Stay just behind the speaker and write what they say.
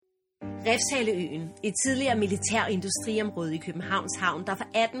Refshaleøen, et tidligere militær industriområde i Københavns Havn, der fra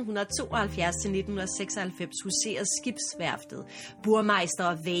 1872 til 1996 huserede skibsværftet, Burmeister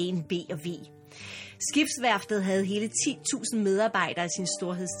og Vegne B og V. Skibsværftet havde hele 10.000 medarbejdere i sin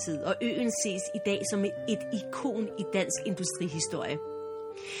storhedstid, og øen ses i dag som et ikon i dansk industrihistorie.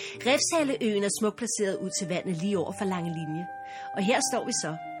 Refshaleøen er smukt placeret ud til vandet lige over for Lange Linje. Og her står vi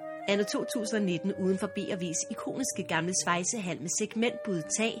så, anno 2019, uden for B&V's ikoniske gamle svejsehal med segmentbuet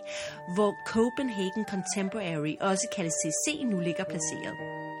tag, hvor Copenhagen Contemporary, også kaldet CC, nu ligger placeret.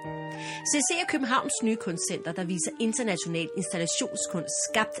 CC er Københavns nye kunstcenter, der viser international installationskunst,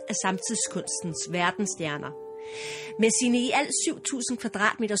 skabt af samtidskunstens verdensstjerner. Med sine i alt 7.000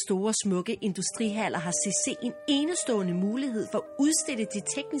 kvadratmeter store smukke industrihaller har CC en enestående mulighed for at udstille de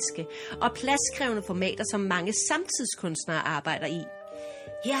tekniske og pladskrævende formater, som mange samtidskunstnere arbejder i.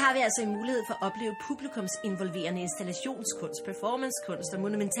 Her har vi altså en mulighed for at opleve publikumsinvolverende installationskunst, performancekunst og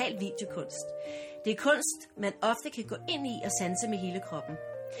monumental videokunst. Det er kunst, man ofte kan gå ind i og sanse med hele kroppen.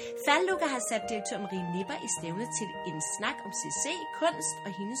 FALLUCKA har sat direktør Marie Nipper i stævne til en snak om CC, kunst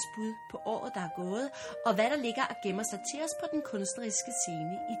og hendes bud på året, der er gået, og hvad der ligger og gemmer sig til os på den kunstneriske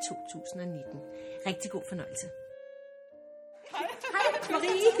scene i 2019. Rigtig god fornøjelse. Hej. Hej,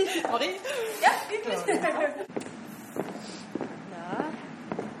 Marie. Marie? Ja, hyggeligt.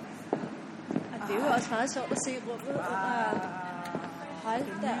 Det er jo også meget sjovt at se rummet. Hold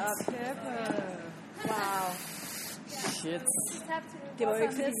da op. Wow. Shit. Det var jo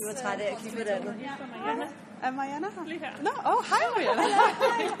ikke, fordi vi var trætte af at kigge på det andet. Er Mariana her? Lige her. No, oh, hi Mariana.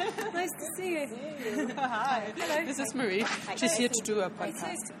 Nice to see you. Hi. This is Marie. She's here to do a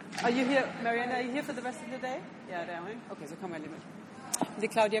podcast. Are you here, Mariana, are you here for the rest of the day? Ja, det er hun, ikke? Okay, så kommer jeg lige med. Det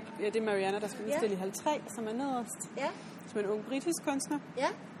er Claudia, det er Mariana, der skal udstille i halv 3, som er nederst. Ja. Som er en ung britisk kunstner. Ja.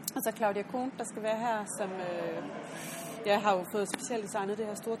 Og så Claudia Kohn, der skal være her, som jeg har jo fået specielt designet det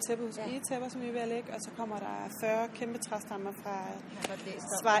her store tæppe hos tæpper, som vi er ved at lægge. Og så kommer der 40 kæmpe træstammer fra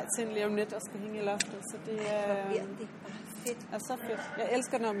Schweiz til en leonet og skal hænge i loftet. Så det er så fedt. Jeg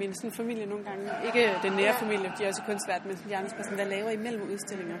elsker, når min sådan, familie nogle gange, ikke den nære familie, de er også kunstvært, men de andre spørger sådan, hvad laver I mellem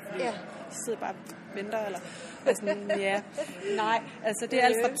udstillinger? Fordi de sidder bare og venter, eller sådan, ja. Nej, altså det er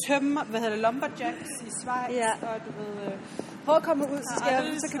alt fra tømmer, lumberjacks i Schweiz, og du ved... Prøv at komme ud,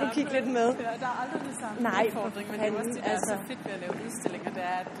 så kan du kigge lidt med. Ja, der er aldrig det samme udfordring, men det er også det, der er så fedt ved at lave udstillinger, det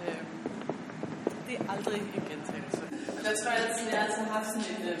er, at det er aldrig en gentagelse. Og der tror jeg altid, jeg har haft sådan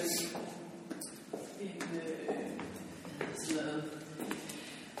et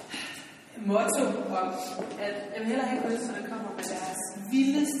motto om, at jeg vil hellere have kunstnere, der kommer med deres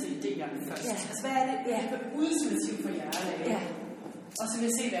vildeste idéer først. Ja. Altså, hvad er det, der er ultimativt for jer at lave? Ja. Og så vil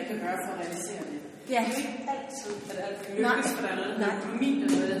jeg se, hvad jeg kan gøre for at realisere det. Ja. Det er jo ikke altid, at alt kan lykkes, for der er noget med økonomi, der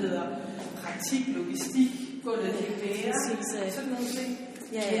er noget, der hedder praktik, logistik, gulvet kan være, sådan nogle ting.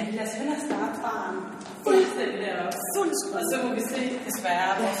 Ja. Lad os hellere starte barn fuldstændig deroppe. Og så må vi se,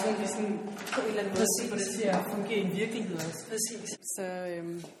 desværre, og så må vi sådan på en eller anden måde se, hvordan det til at fungere i virkeligheden også. Præcis. Så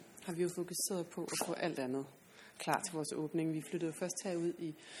har vi jo fokuseret på at få alt andet klar til vores åbning. Vi flyttede først herud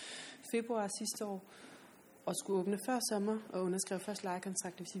i februar sidste år, og skulle åbne før sommer og underskrev først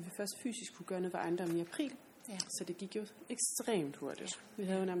lejekontrakt, det vil sige, at vi først fysisk kunne gøre noget ved ejendommen i april. Ja. Så det gik jo ekstremt hurtigt. Vi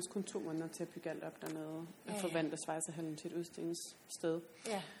havde jo nærmest kun 2 måneder til at bygge alt op dernede og forvandle Schweizerhallen til et udstillingssted.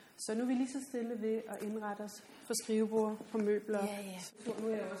 Ja. Så nu er vi lige så stille ved at indrette os på skrivebord, på møbler. Ja. Nu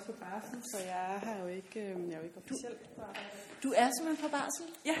er jeg også på barsel, så jeg er jo ikke officielt på arbejde. Du er simpelthen på barsel?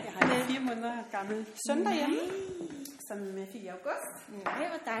 Ja, jeg har en 4 måneder gammel søn derhjemme, som fik i august. Nej,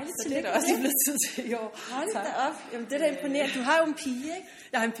 hvor dejligt. Så det er der også blevet tid til i år. Hold da op. Jamen, det er da imponerende. Du har jo en pige, ikke?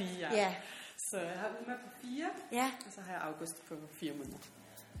 Jeg har en pige, ja. Så jeg har Uma på 4, og så har jeg August på 4 måneder.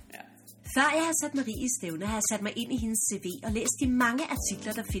 Ja. Før jeg har sat Marie i stævne, har jeg sat mig ind i hendes CV og læst de mange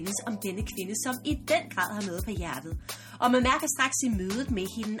artikler, der findes om denne kvinde, som i den grad har noget på hjertet. Og man mærker straks i mødet med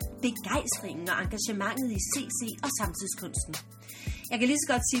hende begejstringen og engagementet i CC og samtidskunsten. Jeg kan lige så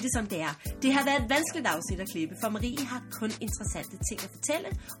godt sige det, som det er. Det har været et vanskeligt afsnit at klippe, for Marie har kun interessante ting at fortælle,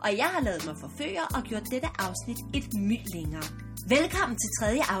 og jeg har ladet mig forføre og gjort dette afsnit et my længere. Velkommen til 3.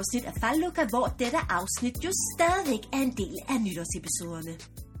 afsnit af FALLUCKA, hvor dette afsnit jo stadigvæk er en del af nytårsepisoderne.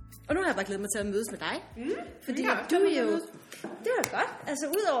 Og nu har jeg bare glædet mig til at mødes med dig. Fordi du er jo... Det er godt. Altså,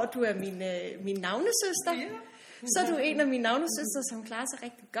 udover at du er min navnesøster, så er du en af mine navnesøstre, som klarer sig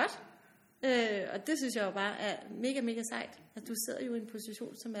rigtig godt. Og det synes jeg jo bare er mega, mega sejt. At du sidder jo i en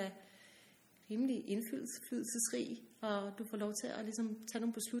position, som er rimelig indflydelsesrig, og du får lov til at ligesom tage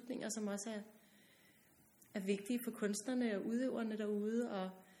nogle beslutninger, som også er vigtige for kunstnerne og udøverne derude. Og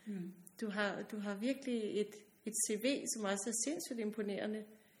du har virkelig et CV, som også er sindssygt imponerende,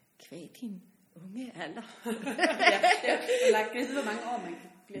 kvæg din unge alder. Jeg har lagt gæst, hvor mange år man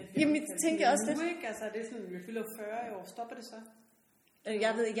bliver. Jamen, jeg tænker også det. Ikke? Altså, det er sådan, vi fylder 40 i år. Stopper det så?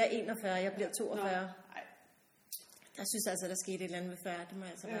 Jeg ved ikke, jeg er 41, jeg bliver 42. Nej. Jeg synes altså, der skete et eller andet ved 40. Det må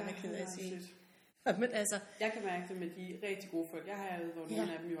jeg altså bare være ked af at sige. Men altså... Jeg kan mærke det med de rigtig gode folk. Jeg har jo, hvor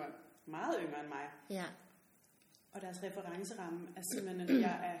nogle af dem jo er meget yngre end mig. Ja. Og deres referenceramme er simpelthen,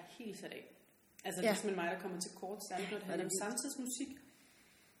 jeg er helt sat af. Altså, det er simpelthen mig, der kommer til kort. Særligt, når det handler om samtidsmusik.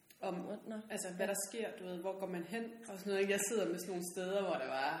 Om, altså, hvad der sker, du ved, hvor går man hen, og sådan noget. Jeg sidder med sådan nogle steder, hvor det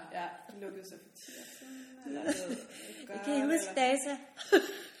var, lukket sig for tirsdag, eller jeg kan ikke huske data.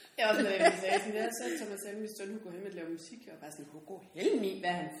 Jeg var sådan, at jeg sagde, så Thomas Helm, min søn, hun går hen og laver musik, og bare sådan, Hugo Helm,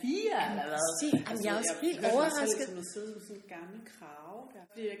 hvad er han 4, eller hvad? Jamen, jeg er også helt overrasket. Jeg sidder som sådan en gammel krave der.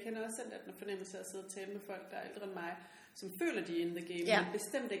 Fordi jeg kender også selv, at når fornemmelse af at sidde og tale med folk, der er ældre end mig, som føler, de er in the game, men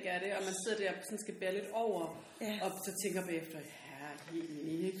bestemt ikke er det, og man sidder der og sådan skal bære lidt over, og så tænker bagefter,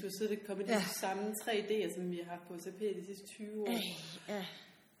 du har siddet og kommet de samme 3 idéer, som vi har haft på SAP de sidste 20 år.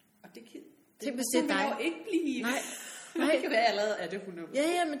 Og det kan jo ikke blive. Nej. Det kan være allerede, at det 100.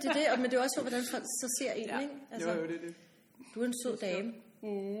 Ja, men det er det, men det er også for, hvordan folk så ser en, ikke? Altså, jo, det er det. Du er en sød dame.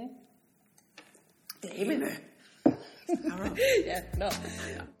 Damene. Ja, nå.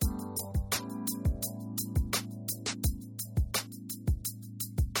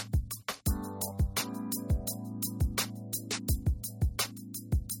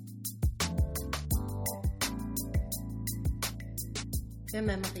 Hvem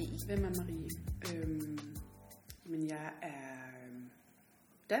er Marie? Men jeg er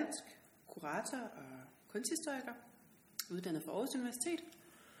dansk kurator og kunsthistoriker, uddannet fra Aarhus Universitet.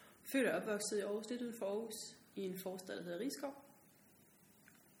 Født og opvokset i Aarhus, lidt uden for Aarhus, i en forstad, der hedder Rigskov.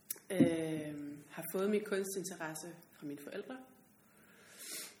 Har fået min kunstinteresse fra mine forældre.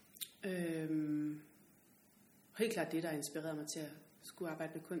 Helt klart det, der har inspireret mig til at skulle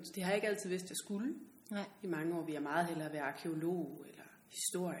arbejde med kunst. Det har jeg ikke altid vidst, jeg skulle. Nej. I mange år vil jeg meget hellere være arkeolog eller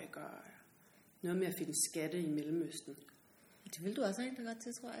historiker. Noget med at finde skatte i Mellemøsten. Det vil du også egentlig godt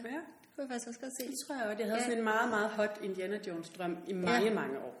til, tror jeg. Ja. Det kunne jeg faktisk også godt se. Det tror jeg også. Jeg havde sådan en meget, meget hot Indiana Jones drøm i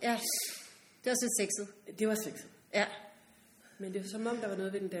mange år. Ja, det var så sexet. Det var sexet. Ja. Men det var som om, der var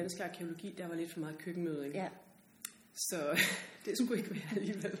noget ved den danske arkeologi, der var lidt for meget køkkenmøde, ikke? Ja. Så det skulle ikke være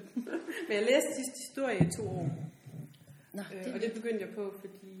alligevel. Men jeg læste sidste historie i 2 år. Nå, og det begyndte jeg på,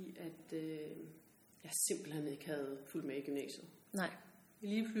 fordi at jeg simpelthen ikke havde fulgt med i gymnasiet. Nej.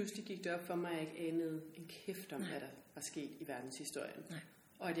 Lige pludselig gik det op for mig, at jeg ikke anede en kæft om, hvad der var sket i verdenshistorien. Nej.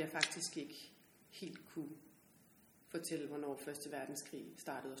 Og at jeg faktisk ikke helt kunne fortælle, hvornår Første Verdenskrig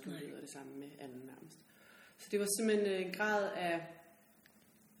startede og sluttede, og det samme med anden nærmest. Så det var simpelthen en grad af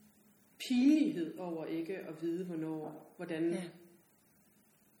pinlighed over ikke at vide, hvordan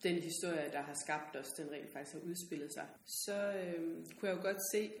den historie, der har skabt os, den rent faktisk har udspillet sig. Så kunne jeg jo godt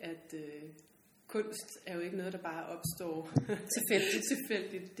se, at kunst er jo ikke noget, der bare opstår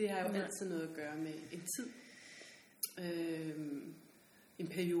tilfældigt. Det har jo altid noget at gøre med en tid, en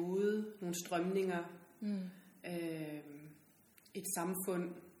periode, nogle strømninger, et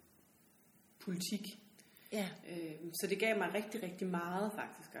samfund, politik. Ja. Så det gav mig rigtig, rigtig meget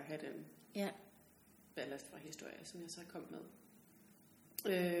faktisk at have den ballast fra historie, som jeg så kom med.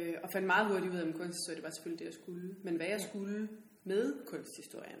 Og fandt meget hurtigt ud af, at kunsthistorie, det var selvfølgelig det, jeg skulle. Men hvad jeg skulle med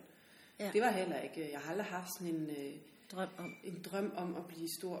kunsthistorien, det var heller ikke. Jeg har aldrig haft sådan en drøm om at blive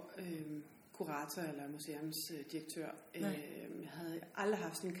stor kurator eller museumsdirektør. Jeg havde aldrig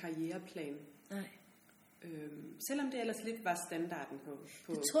haft sådan en karriereplan. Nej. Selvom det ellers lidt var standarden på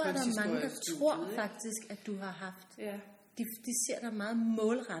det tror jeg, der er mange, der tror faktisk, at du har haft. Ja. De ser dig meget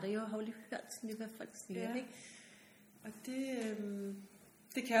målrettet. Jeg har lige hørt sådan, hvad folk siger, ikke? Og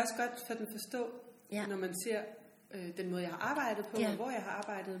det kan jeg også godt for den forstå, når man ser den måde, jeg har arbejdet på, og hvor jeg har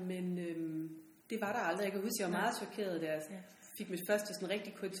arbejdet, men det var der aldrig. Jeg kan huske, jeg var meget chokeret, da jeg fik mit første sådan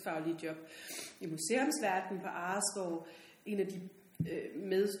rigtig kunstfaglige job i museumsverdenen på Areskov. En af de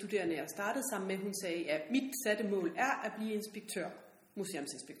medstuderende, jeg startede sammen med, hun sagde, at mit satte mål er at blive inspektør,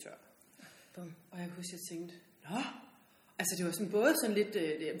 museumsinspektør. Og jeg husker, jeg tænkte, altså det var sådan både sådan lidt,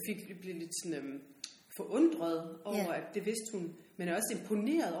 jeg blev lidt sådan forundret over, at det vidste hun, men også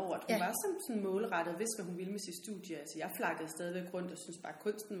imponeret over, at hun var sådan målrettet, vidste, hvad hun ville med sit studie. Altså jeg flakkede stadigvæk rundt og synes bare, at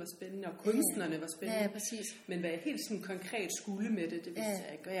kunsten var spændende, og kunstnerne var spændende. Ja, præcis. Men hvad jeg helt sådan konkret skulle med det vidste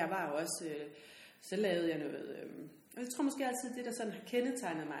jeg ikke. Og jeg var jo også, så lavede jeg noget, og jeg tror måske altid, det der sådan har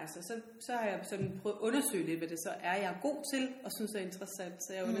kendetegnet mig, så har jeg sådan prøvet at undersøge lidt, hvad det så er, jeg er god til, og synes er interessant.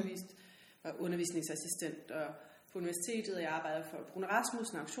 Så jeg var undervisningsassistent og på universitetet, og jeg arbejdede for Brune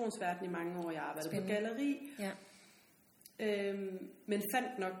Rasmussen, auktionsverden i mange år, jeg arbejdede på galleri. Ja. Men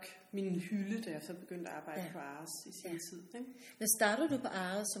fandt nok min hylde, da jeg så begyndte at arbejde på Ars i sin tid. Ikke? Men startede du på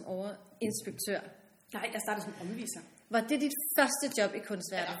Ars som overinspektør? Nej, jeg startede som omviser. Var det dit første job i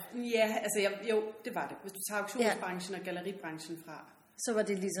kunstverdenen? Ja, altså jo, det var det. Hvis du tager auktionsbranchen og galleribranchen fra, så var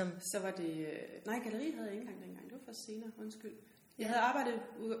det ligesom... Så var det... Nej, galleri havde jeg ikke engang dengang. Det var først senere, undskyld. Jeg havde arbejdet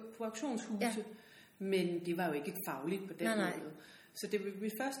på auktionshuse, men det var jo ikke fagligt på den måde. Så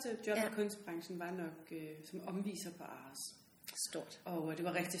mit første job i kunstbranchen var nok som omviser på Ars. Stort. Og det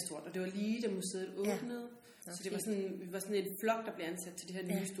var rigtig stort. Og det var lige da museet åbnede. Så det var sådan, vi var sådan en flok, der blev ansat til det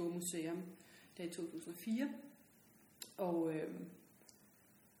her nye store museum. Der i 2004. Og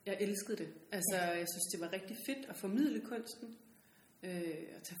jeg elskede det. Altså, jeg synes, det var rigtig fedt at formidle kunsten.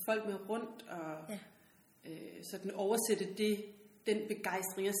 At tage folk med rundt og sådan oversætte den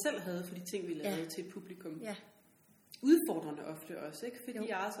begejstring, jeg selv havde for de ting, vi lavede til et publikum. Ja. Udfordrende ofte også, ikke? Fordi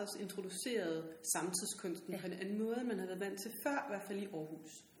jeg også introducerede samtidskunsten på en anden måde, man havde været vant til før, i hvert fald i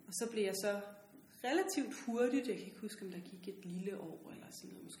Aarhus. Og så blev jeg så relativt hurtigt, jeg kan ikke huske, om der gik et lille år eller sådan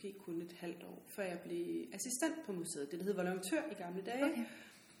noget, måske kun et halvt år, før jeg blev assistent på museet. Det hed volontør i gamle dage,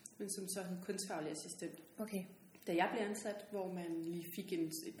 men som så hed kunstfaglig assistent. Okay. Da jeg blev ansat, hvor man lige fik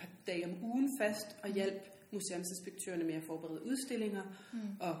et par dage om ugen fast og hjalp museumsinspektørerne med at forberede udstillinger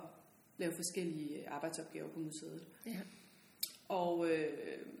og lave forskellige arbejdsopgaver på museet. Ja. Og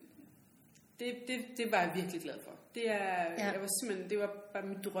det var jeg virkelig glad for. Jeg var simpelthen, det var bare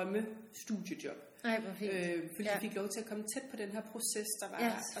mit drømme studiejob. Ej, hvor fint. Fordi jeg fik lov til at komme tæt på den her proces, der var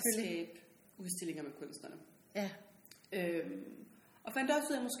at skabe udstillinger med kunstnerne. Ja. Og fandt også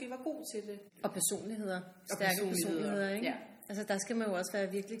ud af, at jeg måske var god til det. Og personligheder. Stærke personligheder, ikke? Ja. Altså, der skal man jo også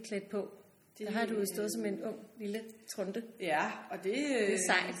være virkelig klædt på. Der har du jo stået som en ung, lille trunte. Ja, og det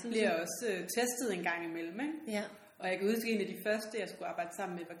bliver også testet en gang imellem, ikke? Ja. Og jeg kan huske, en af de første, jeg skulle arbejde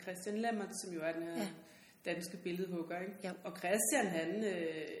sammen med, var Christian Lemmert, som jo er den her danske billedhugger, ikke? Ja. Og Christian, han,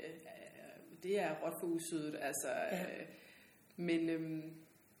 det er råt for usødet, altså. Ja.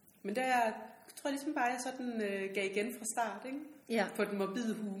 Men der tror jeg ligesom bare, jeg sådan gav igen fra start, ikke? Ja. På den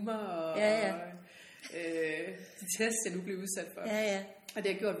morbide humor og de tests, jeg nu blev udsat for. Ja, ja. Og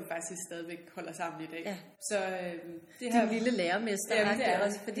det har gjort, at vi faktisk stadigvæk holder sammen i dag. Ja. Så det her lille lærermester. Ja, det er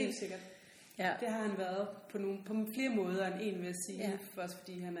også helt sikkert. Ja. Det har han været på flere måder end en, vil jeg sige. Ja. Også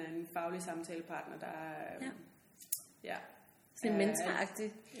fordi han er en faglig samtalepartner, der er... Sådan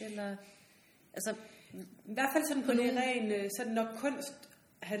mentoragtig, eller... Altså, i hvert fald sådan på det rene, sådan når kunst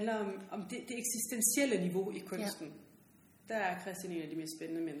handler om det eksistentielle niveau i kunsten. Ja. Der er Christian en af de mest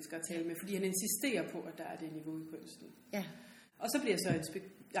spændende mennesker at tale med, fordi han insisterer på, at der er det niveau i kunsten. Ja. Og så blev jeg så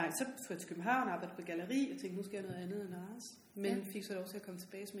så skulle jeg til København og arbejde på galleri, og tænkte, nu skal jeg noget andet end Ars. Men fik så lov til at komme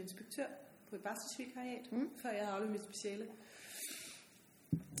tilbage som inspektør på et barselsvikariat, før jeg havde aflevet mit speciale.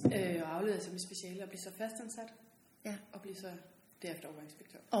 Og afleverede som mit speciale og blev så fastansat. Ja. Og blev så derefter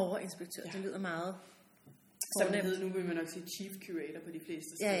overinspektør. Overinspektør, det lyder meget... Som jeg ved, nu vil man nok sige chief curator på de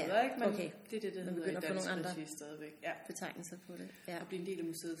fleste steder, ikke? Men det er det hedder i dansk regi stadigvæk. Ja. Betegnelser på det. Ja. Og blive en del af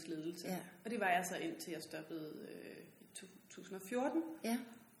museets ledelse. Ja. Og det var jeg så indtil jeg stoppede i 2014,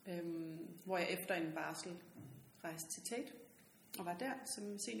 hvor jeg efter en barsel rejste til Tate, og var der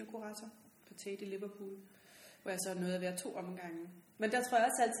som seniorkurator på Tate i Liverpool, hvor jeg så nåede at være 2 omgange. Men der tror jeg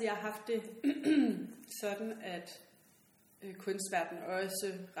også altid, jeg har haft det sådan, at kunstverdenen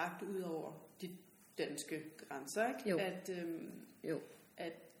også rakte ud over de danske grænser, ikke? Jo.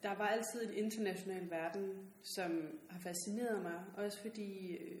 At der var altid en international verden, som har fascineret mig, også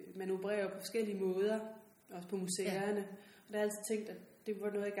fordi man opererer på forskellige måder, også på museerne. Ja. Og der har altid tænkt, at det var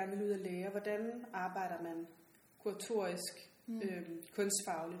noget, jeg gerne ville ud at lære. Hvordan arbejder man kuratorisk,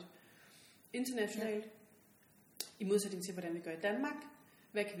 kunstfagligt, internationalt, i modsætning til, hvordan vi gør i Danmark?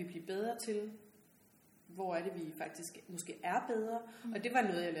 Hvad kan vi blive bedre til? Hvor er det, vi faktisk måske er bedre? Og det var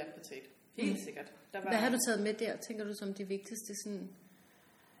noget, jeg lærte på Tate. Helt sikkert. Hvad har du taget med der, tænker du, som de vigtigste sådan,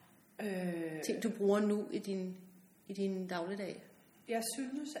 ting, du bruger nu i din dagligdag? Jeg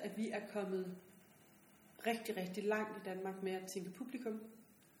synes, at vi er kommet rigtig, rigtig langt i Danmark med at tænke publikum.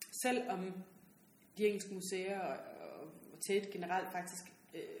 Selvom de engelske museer og Tate generelt faktisk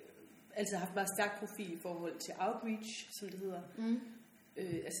altid har haft meget stærk profil i forhold til outreach, som det hedder.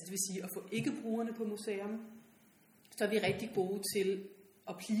 Altså det vil sige at få ikke-brugerne på museum. Så er vi rigtig gode til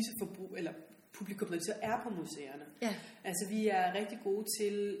at please eller publikum, der så er på museerne. Ja. Altså vi er rigtig gode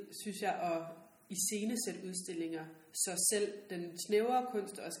til, synes jeg, at iscenesætte udstillinger, så selv den snævre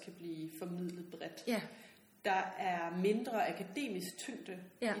kunst også kan blive formidlet bredt. Ja. der er mindre akademisk tyngde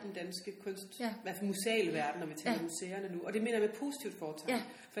i den danske kunst, i hvert fald museale verden, når vi taler museerne nu. Og det mener jeg med positivt foretegn.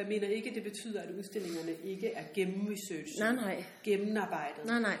 For jeg mener ikke, det betyder, at udstillingerne ikke er gennemresearchet, gennemarbejdet.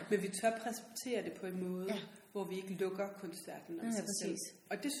 Men vi tør præsentere det på en måde, hvor vi ikke lukker kunstverdenen om sig selv.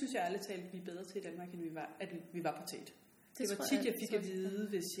 Og det synes jeg ærligt talt, vi er bedre til i Danmark, end vi var på TED. Det var tit, jeg fik at vide,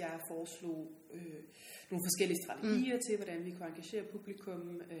 hvis jeg foreslog nogle forskellige strategier til, hvordan vi kunne engagere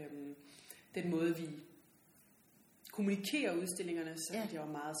publikum. Den måde, vi kommunikerer udstillingerne, så det var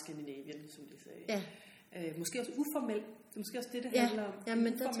meget Skandinavien, som de sagde. Måske også uformel. Det er måske også det handler om.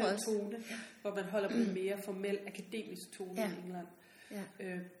 En uformel tone, hvor man holder på en mere formel, akademisk tone i England.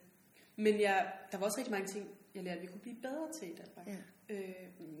 Men der var også rigtig mange ting, jeg lærte, at vi kunne blive bedre til i Danmark.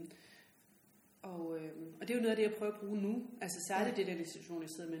 Og det er jo noget af det, jeg prøver at bruge nu. Altså særligt det der institution, jeg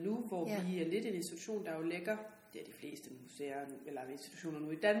sidder med nu, hvor vi er lidt en institution, der jo lægger, det er de fleste museer eller institutioner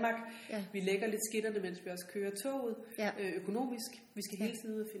nu i Danmark, vi lægger lidt skitterne, mens vi også kører toget økonomisk. Vi skal hele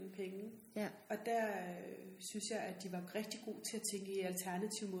tiden ud og finde penge. Og der synes jeg, at de var rigtig gode til at tænke i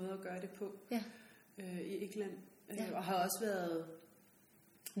alternative måder at gøre det på i England. Og har også været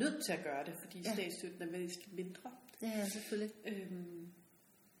nødt til at gøre det, fordi statsstøtten er væsentligt mindre. Ja, selvfølgelig.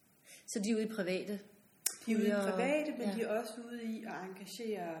 Så de er ude i private? De er ude i private, men de er også ude i at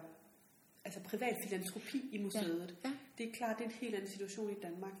engagere privat filantropi i museet. Det er klart, det er en helt anden situation i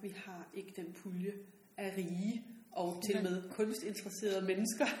Danmark. Vi har ikke den pulje af rige og til med kunstinteresserede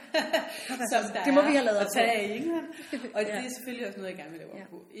mennesker, som der det må vi have lavet at tage af i England. Og det er selvfølgelig også noget, jeg gerne vil lave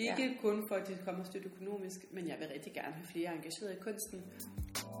på. Ikke kun for, at de kommer støtte økonomisk, men jeg vil rigtig gerne have flere engageret i kunsten.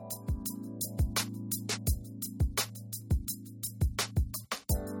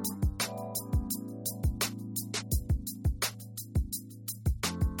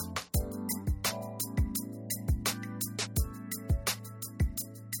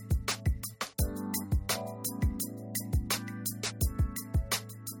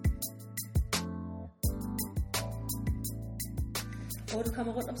 Du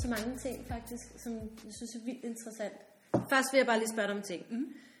kommer rundt om så mange ting, faktisk, som jeg synes er vildt interessant. Først vil jeg bare lige spørge dig om ting.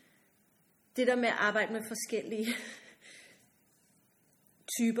 Det der med at arbejde med forskellige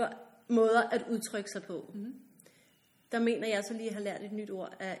typer, måder at udtrykke sig på. Der mener jeg så lige at have lært et nyt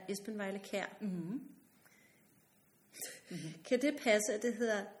ord af Esben Vejle Kjær. Kan det passe, at det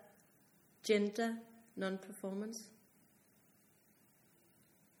hedder gender non-performance?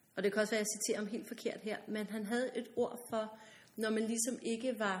 Og det kan også være, at jeg citerer ham helt forkert her, men han havde et ord for, når man ligesom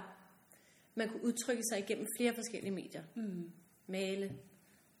ikke var, man kunne udtrykke sig igennem flere forskellige medier. Male,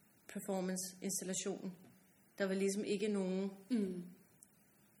 performance, installation. Der var ligesom ikke nogen.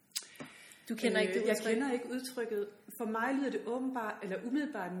 Du kender ikke det udtryk? Jeg kender ikke udtrykket. For mig lyder det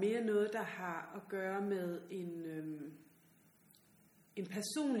umiddelbart mere noget, der har at gøre med en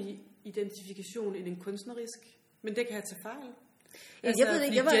personlig identifikation end en kunstnerisk. Men det kan jeg tage fejl. Altså, jeg ved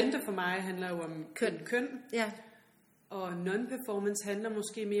ikke, gender for mig handler jo om køn. Ja. Og non-performance handler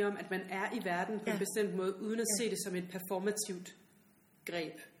måske mere om, at man er i verden på en bestemt måde, uden at se det som et performativt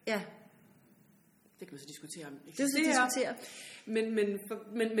greb. Ja. Det kan man så diskutere om. Det diskutere.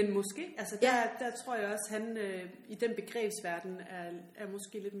 Men måske, altså der tror jeg også, han i den begrebsverden er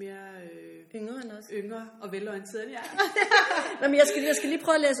måske lidt mere yngre end os. Yngre og velorienteret end jeg. Nå, men jeg skal lige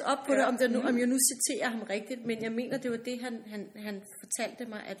prøve at læse op på det, om jeg nu citerer ham rigtigt, men jeg mener, det var det, han fortalte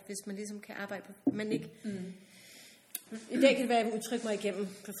mig, at hvis man ligesom kan arbejde på, man ikke... I dag kan det være, at jeg vil udtrykke mig igennem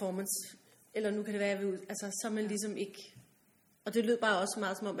performance, eller nu kan det være, at jeg vil så man ligesom ikke... Og det lød bare også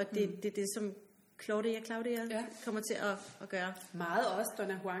meget som om, at det er det, som Claudia kommer til at gøre. Meget også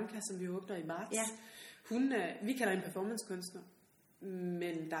Donna Huanca, som vi åbner i marts. Ja. Vi kalder en performancekunstner,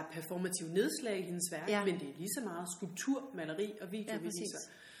 men der er performativ nedslag i hendes værk, men det er lige så meget skulptur, maleri og videobeviser.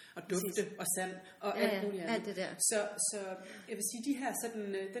 Og dufte og sand og alt muligt andet. Alt det der. Så jeg vil sige,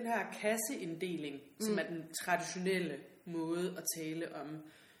 den her kasseinddeling, som er den traditionelle måde at tale om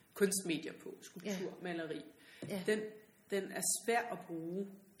kunstmedier på, skulptur, maleri, den er svær at bruge,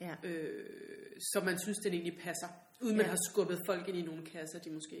 så man synes, den egentlig passer, uden man har skubbet folk ind i nogle kasser, de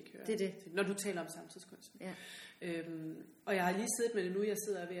måske ikke hører. Det er det. Når du taler om samtidskunsten. Ja. Og jeg har lige siddet med det nu, jeg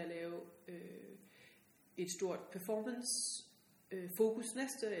sidder ved at lave et stort performance fokus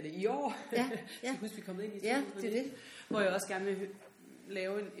næste, eller i år. Så husk, vi er kommet ind i det. Hvor jeg også gerne vil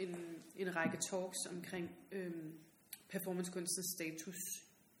lave en række talks omkring performancekunstens status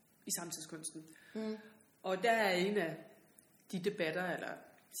i samtidskunsten. Og der er en af de debatter, eller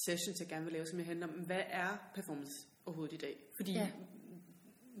sessions, jeg gerne vil lave, som jeg handler om, hvad er performance overhovedet i dag? Fordi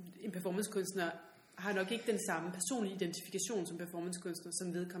en performancekunstner har nok ikke den samme personlige identifikation som performancekunstner,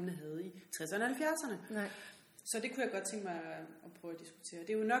 som vedkommende havde i 60'erne og 70'erne. Nej. Så det kunne jeg godt tænke mig at prøve at diskutere. Det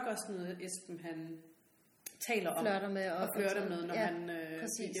er jo nok også noget, Esben han taler om flørter med og flørter med, når han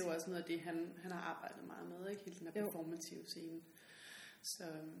præcis. det er jo også noget af det han har arbejdet meget med, ikke? Hele den her performative scene.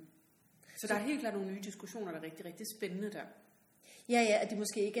 Så der er helt klart nogle nye diskussioner, der er rigtig, rigtig spændende der. Ja, at det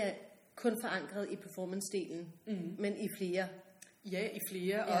måske ikke er kun forankret i performance-delen, men i flere. Ja, i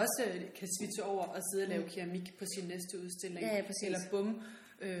flere, og også kan switche over og sidde og lave keramik på sin næste udstilling. Ja, præcis. Eller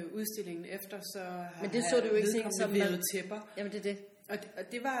udstillingen efter, så har men det så du jo ikke som tæpper. Jamen det er det.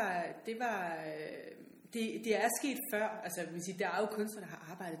 Og det er sket før. Altså, man siger, der er jo kunstnere, der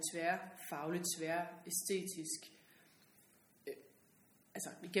har arbejdet tværfagligt, æstetisk, altså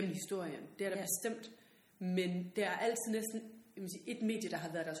igennem historien. Det er der bestemt. Men det er altid næsten et medie, der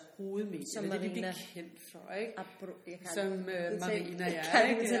har været deres hovedmedie. Som det er det, vi er kendt for, ikke? Som Marina og jeg,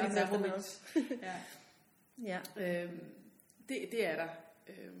 ikke? Ja. Det er der.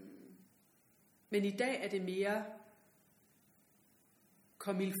 Men i dag er det mere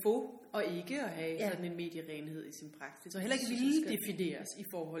comme il faut, og ikke at have sådan en medierenhed i sin praksis. Og heller ikke ville defineres i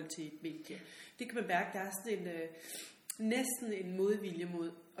forhold til et medie. Det kan man mærke, der er sådan næsten en modvilje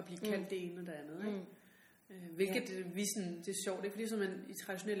mod at blive kaldt det ene og det andet, ikke? Hvilket det er sjovt, ikke? Fordi så man i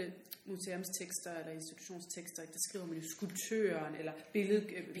traditionelle museumstekster eller institutionstekster, der skriver man jo skulptøren eller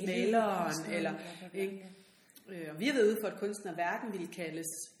billedmaleren eller ikke? Og vi har været ude for, at kunstner hverken ville kaldes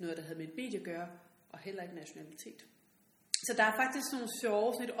noget, der havde med et medie at gøre, og heller ikke nationalitet. Så der er faktisk nogle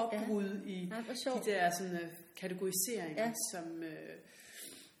sjove, sådan et opbrud i de der sådan, kategoriseringer, som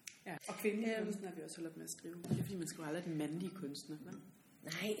og kvindelige kunstner har vi også holdt med at skrive. Det er fordi, man skriver aldrig den mandlige kunstner.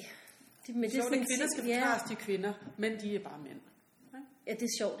 Nej. Men det er sjovt, at kvinder skal forklares til kvinder, men de er bare mænd. Ja, det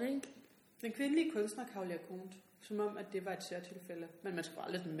er sjovt, ikke? Den kvindelige kunstner, Karolia Kunt, som om, at det var et særtilfælde. Men man skriver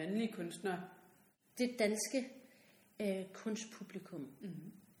aldrig den mandlige kunstner. Det danske kunstpublikum.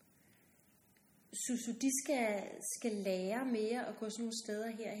 Synes du, de skal lære mere og gå sådan nogle steder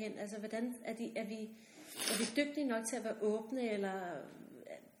herhen? Altså, hvordan er vi dygtige nok til at være åbne, eller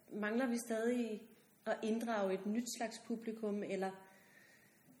mangler vi stadig at inddrage et nyt slags publikum, eller...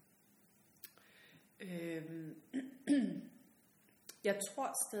 Jeg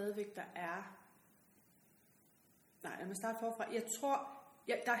tror stadigvæk, der er... Nej, lad mig starte forfra. Jeg tror,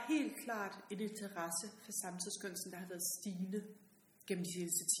 der er helt klart en interesse for samtidskunsten, der har været stigende gennem de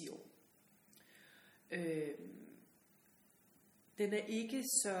sidste 10 år. Den er ikke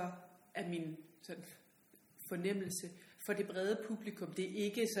så, af min sådan, fornemmelse for det brede publikum, det er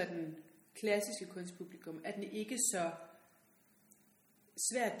ikke sådan klassiske kunstpublikum, at den ikke så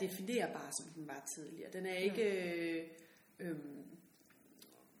svært definerbar, som den var tidligere. Den er ikke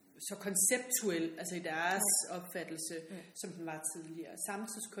så konceptuel, altså i deres opfattelse, som den var tidligere.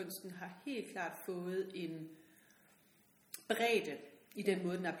 Samtidskunsten har helt klart fået en bredde i den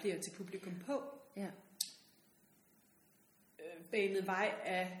måde, den appellerer til publikum på. Ja. Banet vej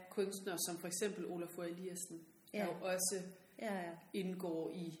af kunstnere som for eksempel Olaf Eliassen, der jo også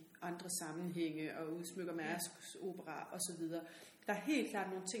indgår i andre sammenhænge og udsmykker Mærsks opera osv. Der er helt klart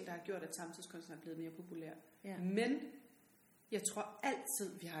nogle ting, der har gjort, at samtidskunsten er blevet mere populær. Ja. Men jeg tror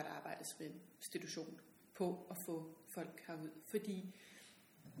altid, vi har et arbejdsinstitution på at få folk herud. Fordi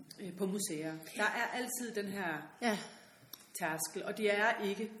på museer, der er altid den her tærskel, og det er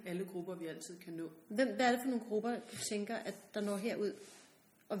ikke alle grupper, vi altid kan nå. Hvad er det for nogle grupper, du tænker, at der når herud?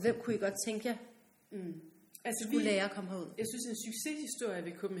 Og hvem kunne I godt tænke jer, skulle lære at komme herud? Jeg synes, en succeshistorie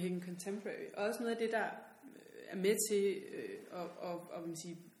ved Copenhagen Contemporary, og også noget af det, der er med til at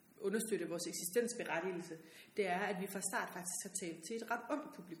understøtte vores eksistensberettigelse, det er, at vi fra start faktisk har talt til et ret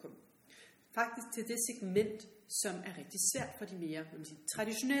ungt publikum. Faktisk til det segment, som er rigtig svært for de mere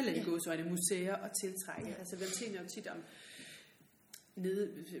traditionelle museer at tiltrække. Ja. Altså, man tænker jo tit om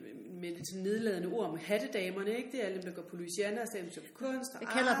med et nedladende ord om hattedamerne, ikke? Det er alle dem, der går på Louisiana og stemmer som kunst. Jeg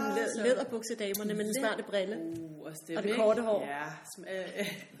kalder dem læderbuksedamerne med den smarte brille. Og det korte hår. Ja.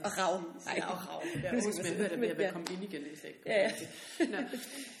 Og rav. Og rav. Jeg husker, jeg hørte, at jeg kom ind igen.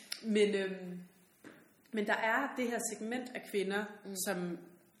 Men der er det her segment af kvinder, som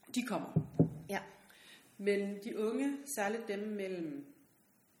de kommer. Ja. Men de unge, særligt dem mellem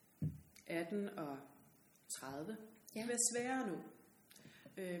 18 og 30, det bliver sværere nu.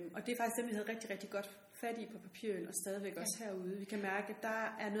 Og det er faktisk dem, vi havde rigtig, rigtig godt fat i på papirøl, og stadigvæk også herude. Vi kan mærke, at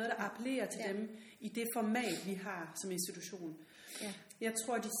der er noget, der appellerer til dem i det format, vi har som institution. Ja. Jeg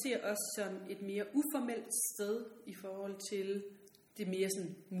tror, de ser os som et mere uformelt sted i forhold til det mere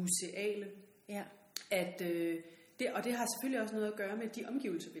sådan museale. Ja. Og det har selvfølgelig også noget at gøre med de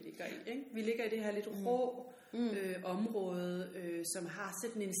omgivelser, vi ligger i. Ikke? Vi ligger i det her lidt rå område, som har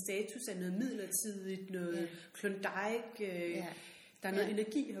sådan en status af noget midlertidigt, noget Klondike. Der er noget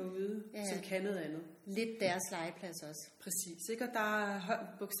energi herude, som kan noget andet. Lidt deres legeplads også. Præcis, ikke? Og der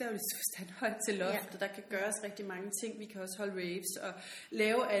er bogstaveligt forstand højt til loft, og der kan gøres rigtig mange ting. Vi kan også holde raves og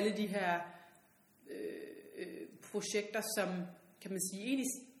lave alle de her projekter, som, kan man sige, egentlig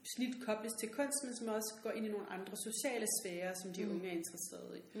snit kobles til kunst, men som også går ind i nogle andre sociale sfærer, som de unge er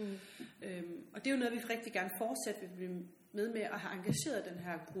interesserede i. Og det er jo noget, vi rigtig gerne fortsætter vil blive med at have engageret den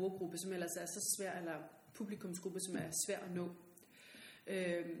her brugergruppe, som ellers er så svær, eller publikumsgruppe, som er svær at nå.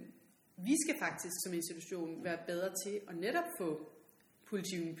 Vi skal faktisk som institution være bedre til at netop få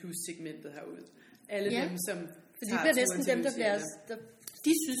politiven plus segmentet herude. Alle dem, som fordi det bliver næsten dem, der bliver...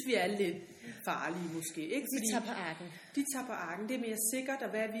 De synes, vi er lidt farlige måske. Ikke? De tager på arken. De tager på arken. Det er mere sikkert, at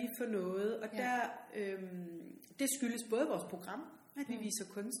hvad vi for noget. Og der, det skyldes både vores program, at vi viser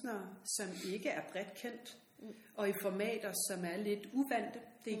kunstnere, som ikke er bredt kendt, og i formater, som er lidt uvante.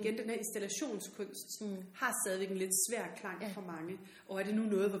 Det er igen den her installationskunst, har stadigvæk en lidt svær klang for mange. Og er det nu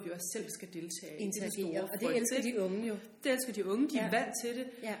noget, hvor vi også selv skal deltage i? Interagere, og det elsker de unge jo. Det elsker de unge, de er vant til det.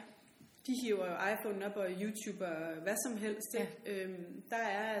 Ja. De hiver jo iPhone op og YouTube og hvad som helst. Ja. Der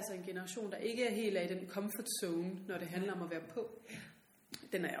er altså en generation, der ikke er helt af i den comfort zone, når det handler om at være på.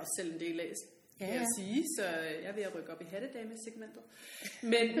 Den er jeg også selv en del af, kan jeg sige. Så jeg er ved at rykke op i hattedame-segmentet.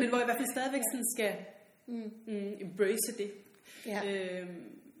 Men hvor jeg i hvert fald stadigvæk sådan skal embrace det. Ja.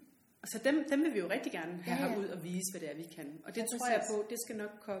 Så dem vil vi jo rigtig gerne have herud og vise, hvad det er, vi kan. Og det tror jeg på, det skal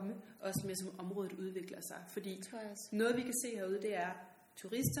nok komme, også med som området udvikler sig. Fordi noget, vi kan se herude, det er,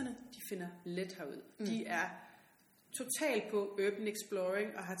 turisterne, de finder let herud. De er totalt på urban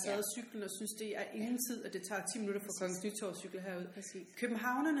exploring og har taget cyklen og synes, det er ingen tid, at det tager 10 minutter for Kongens Nytorv cykle herud.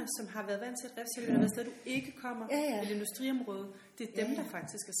 Københavnerne, som har været vant til et driftsselskab, et sted du ikke kommer, et industriområde, det er dem, der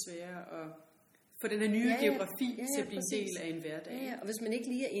faktisk er svære at få den her nye geografi til at blive en del af en hverdag. Ja. Og hvis man ikke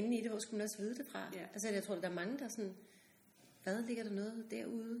lige er inde i det, hvor skulle man også vide det fra? Ja. Altså, jeg tror, der er mange, der sådan... Hvad ligger der noget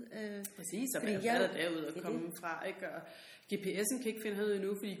derude? Præcis, og hvad er der derude at komme fra? Ikke? Og GPS'en kan ikke finde noget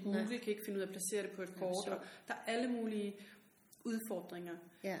endnu, fordi Google kan ikke finde ud af at placere det på et kort. Og der er alle mulige udfordringer,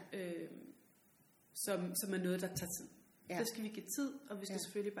 som er noget, der tager tid. Så skal vi give tid, og vi skal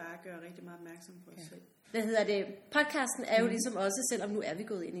selvfølgelig bare gøre rigtig meget opmærksom på os selv. Hvad hedder det? Podcasten er jo ligesom også, selvom nu er vi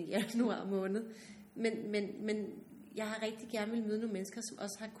gået ind i januar måned, men jeg har rigtig gerne vil møde nogle mennesker, som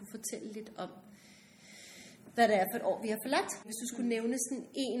også har kunne fortælle lidt om, hvad det er for et år, vi har forladt. Hvis du skulle nævne sådan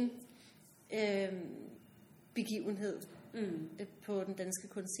en begivenhed på den danske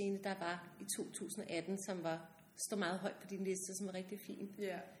kunstscene, der var i 2018, som står meget højt på din liste, som er rigtig fin.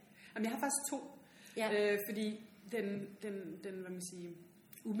 Ja. Jamen, jeg har faktisk 2. Fordi den hvad man siger,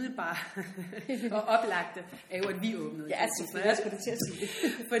 umiddelbare og oplagte er jo, at vi åbnede. Ja, jeg skulle til at sige det.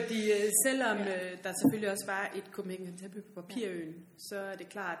 Fordi selvom der selvfølgelig også var et Copenhagen Contemporary på Papirøen, så er det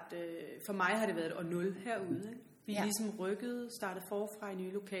klart, for mig har det været et år 0 herude. Ikke? Vi er ligesom rykket, startet forfra i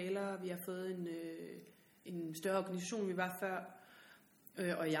nye lokaler, vi har fået en større organisation, vi var før,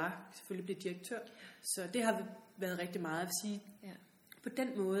 og jeg selvfølgelig blev direktør. Så det har været rigtig meget at sige. På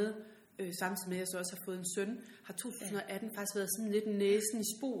den måde, samtidig med at jeg så også har fået en søn, har 2018 faktisk været sådan lidt næsen i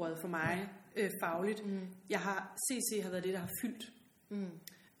sporet for mig fagligt. Jeg har CC har været det, der har fyldt.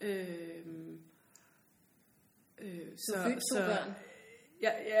 Så børn.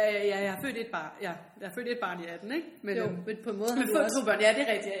 Jeg har født et barn. Ja, jeg har født et barn i 18, ikke? Men på en måde har du også 2 børn. Ja, det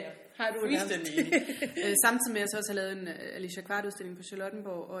er rigtigt. Ja. Har du samtidig med at jeg så også har lavet en Alicia Kvart-udstilling på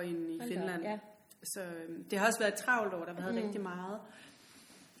Charlottenborg og en i Finland. Ja. Så det har også været et travlt år, der har været rigtig meget.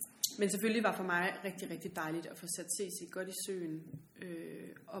 Men selvfølgelig var for mig rigtig, rigtig dejligt at få sat CC godt i søen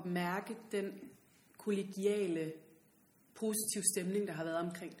og mærke den kollegiale, positive stemning, der har været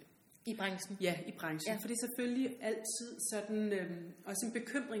omkring det. I branchen? Ja, i branchen. Ja. For det er selvfølgelig altid sådan, også en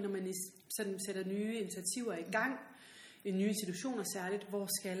bekymring, når man sådan sætter nye initiativer i gang, i nye institutioner særligt, hvor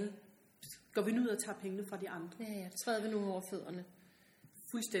går vi nu ud og tager pengene fra de andre? Ja, træder vi nu over fødderne.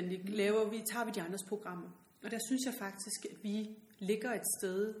 Fuldstændig. Tager vi de andres programmer. Og der synes jeg faktisk, at vi ligger et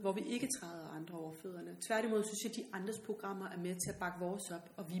sted, hvor vi ikke træder andre over fødderne. Tværtimod synes jeg, at de andres programmer er med til at bakke vores op,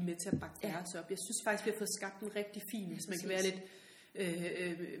 og vi er med til at bakke deres op. Jeg synes faktisk, vi har fået skabt en rigtig fin, hvis man kan være lidt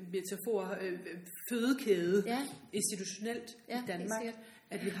metafor, fødekæde institutionelt i Danmark.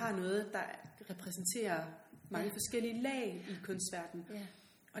 At vi har noget, der repræsenterer mange forskellige lag i kunstverdenen.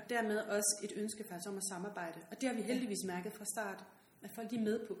 Og dermed også et ønske faktisk om at samarbejde. Og det har vi heldigvis mærket fra start, at folk er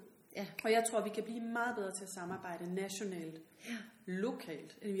med på. Ja. Og jeg tror, vi kan blive meget bedre til at samarbejde nationalt,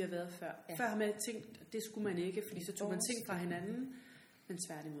 lokalt, end vi har været før. Ja. Før har man tænkt, at det skulle man ikke, fordi så tog man ting fra hinanden, men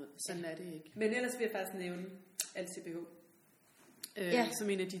tværtimod. Sådan er det ikke. Men ellers vil jeg faktisk nævne LCBH, som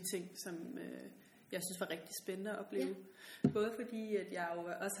en af de ting, som jeg synes var rigtig spændende at opleve. Både fordi, at jeg jo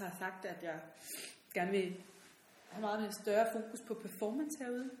også har sagt, at jeg gerne vil har meget med større fokus på performance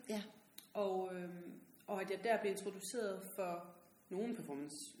herude. Ja. Og at jeg der blev introduceret for nogle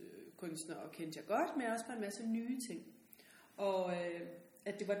performancekunstnere, og kendte jeg godt, men også for en masse nye ting. Og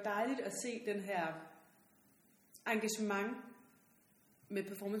at det var dejligt at se den her engagement med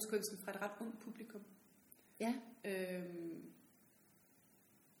performancekunsten fra et ret ungt publikum. Ja.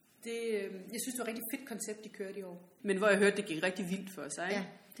 Jeg synes, det var et rigtig fedt koncept, de kørte i år. Men hvor jeg hørte, det gik rigtig vildt for sig. Ja,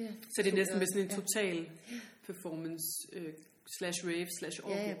 så det er næsten med sådan en total performance slash rave slash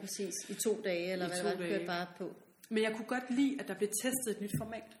orgie. Ja, præcis. I 2 dage, eller hvad der kørte bare på. Men jeg kunne godt lide, at der blev testet et nyt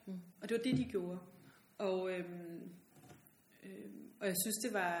format. Og det var det, de gjorde. Og jeg synes,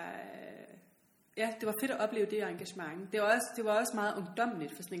 det var... det var fedt at opleve det engagement. Det var også meget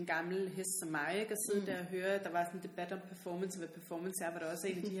ungdommeligt for sådan en gammel hest som mig, ikke? At sidde der og høre, at der var sådan en debat om performance, hvad performance er, hvor der også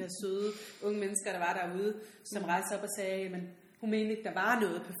en af de her søde unge mennesker, der var derude, som rejste op og sagde, men hun mente ikke, der var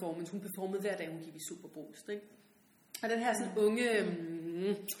noget performance. Hun performede hver dag, hun gik i superbrust, ikke? Og den her sådan unge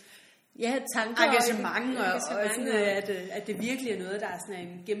tanker engagement, og sådan, at det virkelig er noget, der er sådan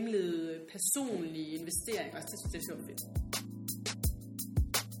en gennemlevet personlig investering, og det synes jeg er så fedt.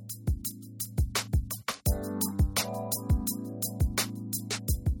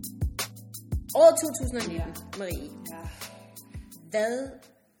 År 2019, Marie. Ja. Hvad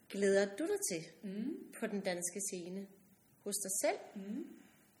glæder du dig til på den danske scene? Hos dig selv,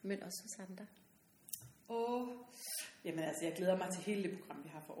 men også hos andre? Jamen altså, jeg glæder mig til hele det program, vi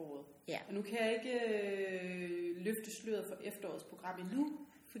har for året. Ja. Og nu kan jeg ikke løfte sløret for efterårets program endnu,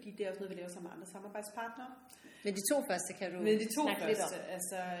 fordi det er også noget, vi laver sammen med andre samarbejdspartnere. Men de 2 første kan du snakke lidt om.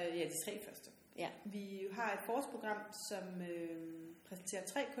 Altså, de 3 første. Ja. Vi har et forårsprogram, som præsenterer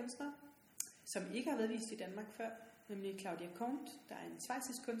 3 kunstnere, som ikke har været vist i Danmark før, nemlig Claudia Comte, der er en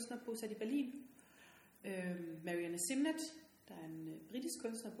schweizisk kunstner, bosat i Berlin, Marianne Simnet, der er en britisk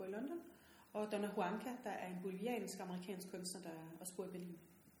kunstner, der bor i London, og Donna Huanca, der er en boliviansk-amerikansk kunstner, der også bor i Berlin.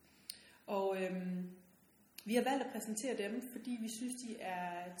 Og vi har valgt at præsentere dem, fordi vi synes, de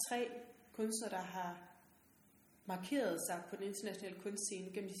er 3 kunstnere, der har markeret sig på den internationale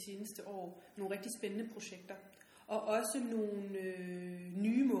kunstscene gennem de seneste år. Nogle rigtig spændende projekter. Og også nogle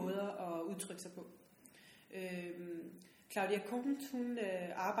nye måder at udtrykke sig på. Claudia Comte, hun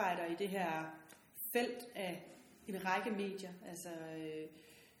arbejder i det her felt af en række medier, altså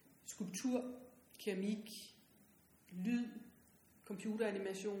skulptur, keramik, lyd,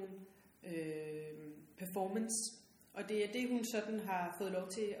 computeranimation, performance. Og det er det, hun sådan har fået lov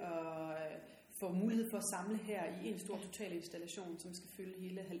til at få mulighed for at samle her i en stor total installation, som skal fylde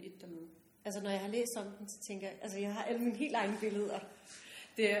hele halv 1 dernede. Altså når jeg har læst om den, så tænker jeg, altså jeg har alle mine helt egne billeder.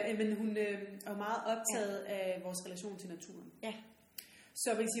 Men hun er meget optaget af vores relation til naturen. Ja.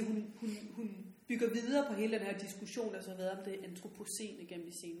 Så vil jeg sige, hun bygger videre på hele den her diskussion, der så har været om det antropocene gennem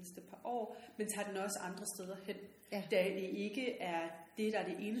de seneste par år, men tager den også andre steder hen. Ja. Da det ikke er det, der er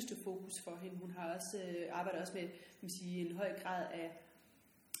det eneste fokus for hende. Hun har også arbejder også med en høj grad af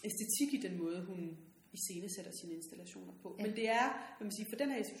æstetik i den måde, hun iscenesætter sine installationer på. Ja. Men det er, for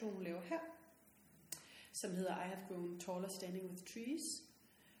den her institution, hun laver her, som hedder I Have Grown Taller Standing with Trees,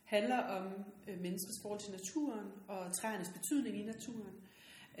 handler om menneskets forhold til naturen og træernes betydning i naturen,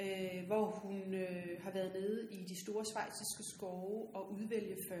 hvor hun har været nede i de store schweiziske skove og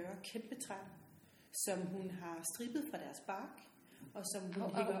udvælge 40 kæmpe træer, som hun har strippet fra deres bark, og som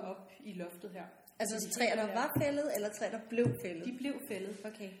hun hænger op i loftet her. Altså træer, der var fældet, eller træer, der blev fældet? De blev fældet.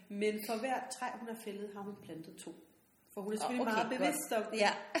 Okay. Men for hver træ, hun har fældet, har hun plantet 2. For hun er selvfølgelig meget bevidst om,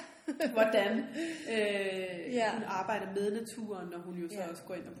 hvordan hun arbejder med naturen, når hun jo så også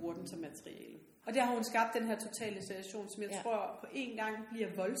går ind og bruger den som materiale. Og der har hun skabt den her totale installation, som jeg tror på en gang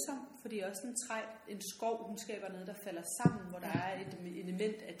bliver voldsom, fordi også en skov, hun skaber noget, der falder sammen, hvor der er et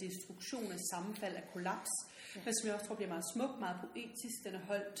element af destruktion, af sammenfald, af kollaps, men som jeg også tror bliver meget smuk, meget poetisk. Den er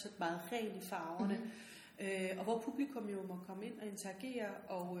holdt meget ren i farverne, og hvor publikum jo må komme ind og interagere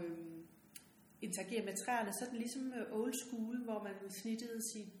med træerne, så er den ligesom old school, hvor man snittede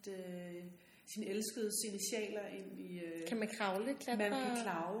sin elskedes initialer ind i... Kan man kravle, klatre? Man kan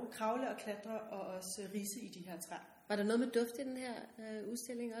kravle og klatre, og også ridse i de her træer. Var der noget med duft i den her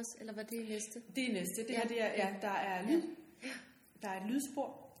udstilling også, eller var det næste? Det er næste. Der er lyd. Der er et lydspor,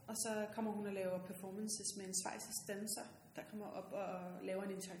 og så kommer hun og laver performances med en schweizisk danser, der kommer op og laver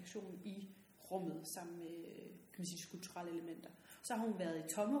en interaktion i rummet sammen med kulturelle elementer. Så har hun været i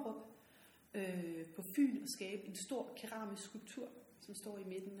Tommerup på Fyn og skabe en stor keramisk skulptur, som står i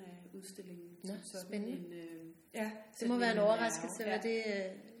midten af udstillingen. Nå, spændende. Det må være en overraskelse.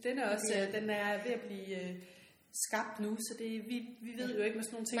 Den er ved at blive skabt nu, så vi ved jo ikke med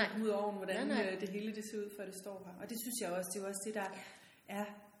sådan nogle ting ud over, hvordan det hele det ser ud, før det står her. Og det synes jeg også, det er også det, der er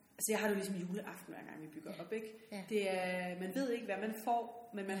Altså jeg har det jo ligesom juleaften, hver gang vi bygger op, ikke? Ja. Det er, man ved ikke, hvad man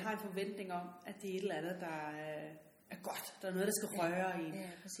får, men man har en forventning om, at det er et eller andet, der er godt. Der er noget, der skal røre en. Ja,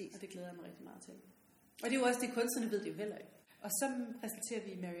 præcis. Og det glæder jeg mig rigtig meget til. Og det er jo også det, kunstnerne ved det jo heller ikke. Og så præsenterer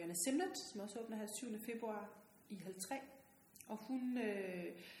vi Marianne Simlet, som også åbner her 7. februar i halv 3. Og hun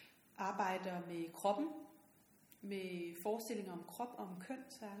arbejder med kroppen, med forestillinger om krop og om køn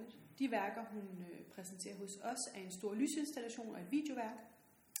særligt. De værker, hun præsenterer hos os, er en stor lysinstallation og et videoværk.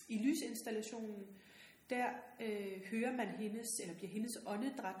 I lysinstallationen, der hører man bliver hendes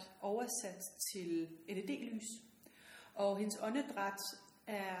åndedræt oversat til LED-lys. Og hendes åndedræt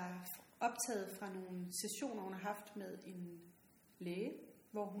er optaget fra nogle sessioner, hun har haft med en læge,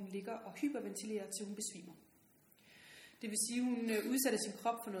 hvor hun ligger og hyperventilerer, til hun besvimer. Det vil sige, at hun udsætter sin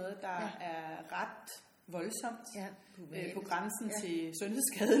krop for noget, der er ret voldsomt, på grænsen til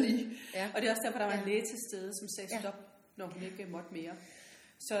sundhedsskadelige. Ja. Og det er også derfor, der var en læge til stede, som sagde stop, når hun ikke måtte mere.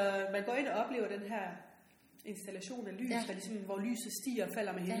 Så man går ind og oplever den her installation af lys, der ligesom, hvor lyset stiger og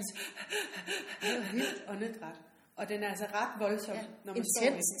falder med hendes åndedræt. Og den er altså ret voldsom, når man står i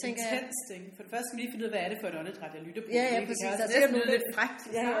den intenst. For det første skal vi lige finde ud af, hvad er det for et åndedræt, jeg lytter på. Ja, præcis. Der er sikkert noget lidt frækt.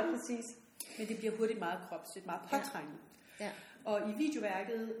 Ja, præcis. Men det bliver hurtigt meget kropsligt, meget påtrængende. Ja. Og i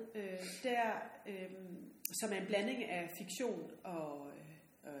videoværket, som er en blanding af fiktion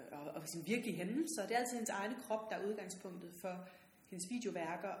og sin virkelige hændelser, det er altid hendes egen krop, der er udgangspunktet for hendes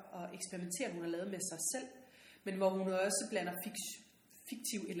videoværker og eksperimenterer, hun har lavet med sig selv, men hvor hun også blander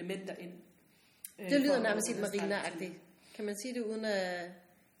fiktive elementer ind. Det lyder nærmest lidt Marina-agtigt. Kan man sige det uden at...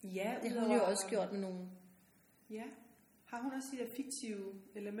 Ja, det har hun jo også gjort med nogle... Ja. Har hun også de der fiktive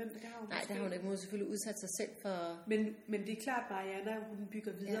elementer? Det har hun. Nej, det har hun ikke. Hun har selvfølgelig udsat sig selv for... Men det er klart, Marianne, hun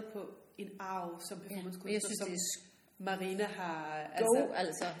bygger videre på en arv som performancekunstner. Jeg synes, det er... Marina har...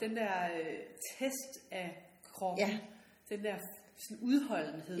 Altså. Den der test af kroppen, den der sådan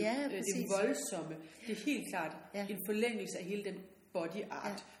udholdenhed, det voldsomme, det er helt klart en forlængelse af hele den body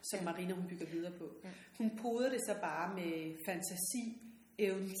art, som Marina hun bygger videre på. Ja. Hun poder det så bare med fantasi,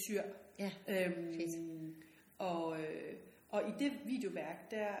 eventyr. Ja. Og i det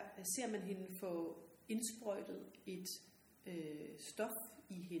videoværk, der ser man hende få indsprøjtet et stof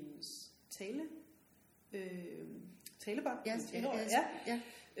i hendes talebånd,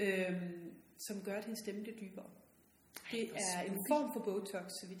 som gør, at hendes stemme bliver dybere. Det er en form for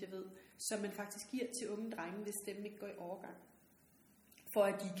Botox, så vidt jeg ved, som man faktisk giver til unge drenge, hvis stemmen ikke går i overgang. For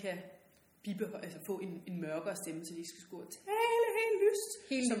at de kan få en mørkere stemme, så de skal skulle tale helt lyst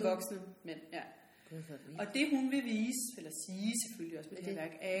som voksne mænd. Ja. Og det hun vil vise, eller sige selvfølgelig også med det her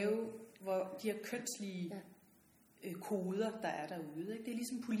værk, er jo, hvor de her kønslige koder, der er derude. Ikke? Det er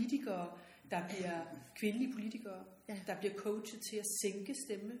ligesom politikere, der bliver kvindelige politikere, der bliver coachet til at sænke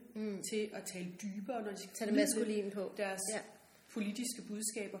stemme, til at tale dybere, når de skal tage det maskuline på deres politiske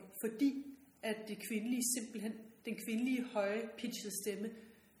budskaber, fordi at det kvindelige simpelthen, den kvindelige høje pitchede stemme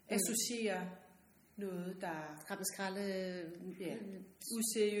associerer noget, der rammeskralde,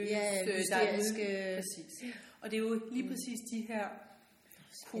 useriøst, præcis. Og det er jo lige præcis de her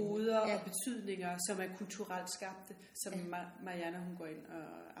koder og betydninger, som er kulturelt skabte, som Marianne hun går ind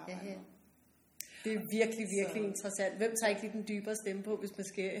og arbejder med. Det er virkelig, virkelig interessant. Hvem tager ikke lige den dybere stemme på, hvis man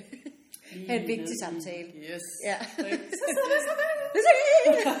skal have en vigtig samtale? Yes. Ja.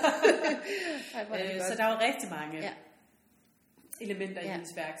 Så der er jo rigtig mange elementer i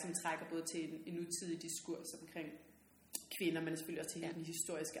hendes værk, som trækker både til en nutidig diskurs omkring kvinder, men selvfølgelig også til den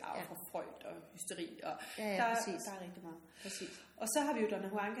historiske arv fra Freud og hysteri. Og der er rigtig meget. Præcis. Og så har vi jo Donna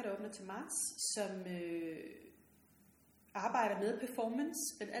Huanca, der åbner til marts, som arbejder med performance,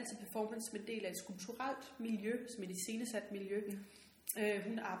 men altid performance som en del af et skulpturelt miljø, som et iscenesat miljø.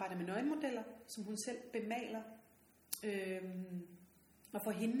 Hun arbejder med nøgenmodeller, som hun selv bemaler. Og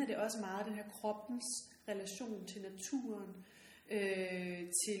for hende er det også meget den her kroppens relation til naturen,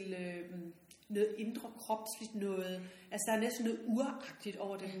 til noget indre kropsligt, noget, altså der er næsten noget uragtigt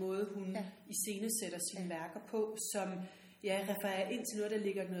over den måde, hun iscenesætter sine værker på, som refererer ind til noget, der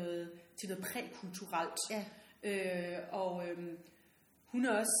ligger til noget prækulturelt. Hun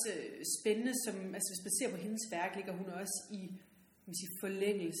er også spændende, altså hvis man ser på hendes værk, ligger hun også i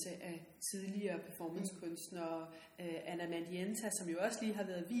forlængelse af tidligere performancekunstnere, Anna Mandienta, som jo også lige har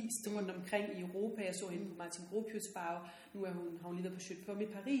været vist rundt omkring i Europa. Jeg så hende på Martin Gropiusbau. Nu har hun lige været på Chute i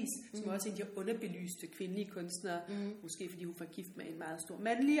Paris, som er også en af de underbelyste kvindelige kunstnere. Måske fordi hun var gift med en meget stor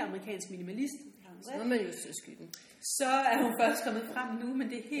mandlig amerikansk minimalist. Så må man jo søge den. Så er hun først kommet frem nu, men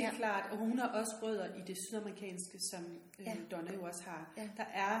det er helt klart, og hun har også rødder i det sydamerikanske, som Donna jo også har. Der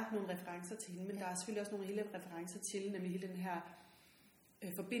er nogle referencer til hende, men der er selvfølgelig også nogle hele referencer til, nemlig hele den her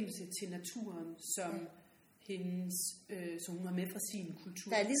forbindelse til naturen, som hendes, som hun har med fra sin kultur.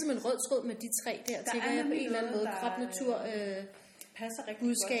 Der er ligesom en rød tråd med de tre der, tænker jeg på en eller anden måde. Krop, natur, passer rigtig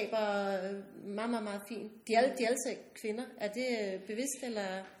budskaber, meget, meget, meget fint. De er alle kvinder. Er det bevidst,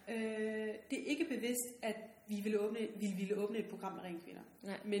 eller? Det er ikke bevidst, at vi ville åbne et program med rent kvinder.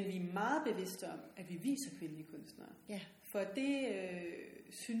 Nej. Men vi er meget bevidste om, at vi viser kvindelige kunstnere. Ja. For det,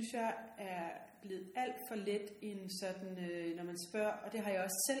 synes jeg, er blevet alt for let en sådan, når man spørger, og det har jeg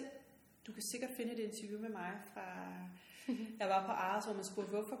også selv. Du kan sikkert finde et interview med mig fra... Jeg var på Ares, hvor man spurgte,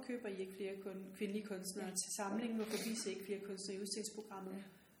 hvorfor køber I ikke flere kvindelige kunstnere til samlingen? Hvorfor viser I ikke flere kunstnere i udstillingsprogrammet? Ja.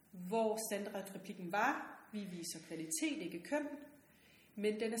 Hvor standardreplikken var, vi viser kvalitet, ikke køn,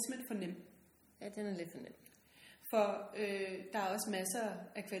 men den er simpelthen for nem. Ja, den er lidt for nem. For der er også masser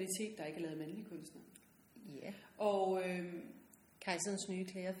af kvalitet, der ikke er lavet mandlige kunstnere. Ja. Og Kejserens nye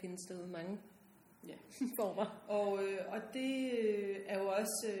klæder findes derude mange former. Og det er jo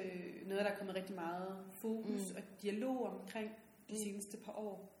også noget, der er kommet rigtig meget fokus og dialog omkring de seneste par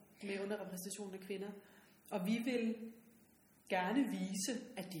år med underrepræsentation af kvinder. Og vi vil gerne vise,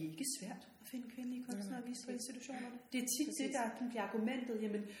 at det ikke er svært at finde kvindelige kunstnere at vise på institutionerne. Det er tit det, der bliver argumentet.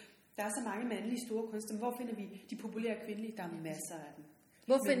 Jamen, der er så mange mandlige store kunstnere. Hvor finder vi de populære kvindelige? Der er masser af dem.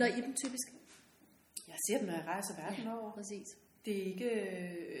 Hvor finder I dem typisk? Jeg ser dem, når jeg rejser verden over. Præcis. Det er ikke...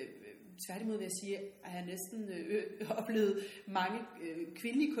 Tværtimod vil jeg sige, at jeg næsten oplevet mange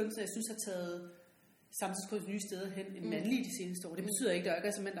kvindelige kunstnere, jeg synes har taget samtidskunsten nye steder hen end mandlige de seneste år. Det betyder ikke, at der ikke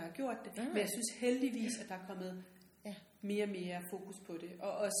er så mænd, der har gjort det. Men jeg synes heldigvis, at der er kommet mere og mere fokus på det.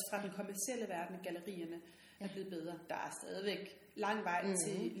 Og også fra den kommercielle verden, gallerierne er blevet bedre. Der er stadigvæk lang vej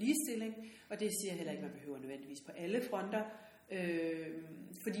til ligestilling, og det siger heller ikke, at man behøver nødvendigvis på alle fronter.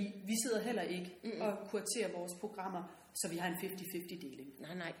 Fordi vi sidder heller ikke og kuraterer vores programmer, så vi har en 50-50 deling.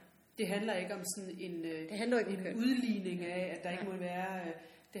 Nej. Det handler ikke om sådan en udligning af, at der ikke må være...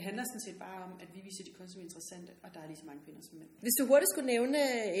 Det handler sådan set bare om, at vi viser de kunst som interessante, og der er lige så mange kvinder som mænd. Hvis du hurtigt skulle nævne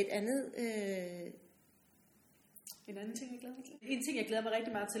et andet... En anden ting, jeg glæder mig til? En ting, jeg glæder mig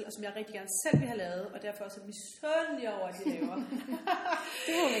rigtig meget til, og som jeg rigtig gerne selv vil have lavet, og derfor også er misundelig over, at de laver.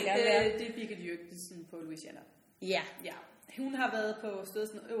 Det må man gerne være. Det er Birgit Jørgensen på Louisiana. Ja. Hun har været på stedet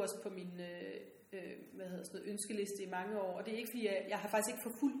sådan øverst på min... ønskeliste i mange år, og det er ikke fordi, jeg har faktisk ikke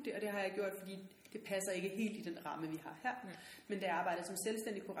forfulgt det, og det har jeg gjort, fordi det passer ikke helt i den ramme, vi har her. Nej. Men da jeg arbejdede som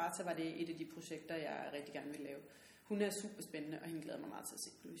selvstændig kurator, var det et af de projekter, jeg rigtig gerne ville lave. Hun er super spændende, og hende glæder mig meget til at se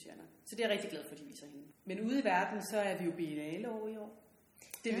på Louisiana. Så det er jeg rigtig glad for, at de viser hende. Men ude i verden, så er vi jo Biennale-år i år.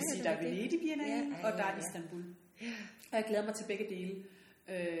 Det vil sige, der er Venedig-Biennale, og der er Istanbul. Og jeg glæder mig til begge dele.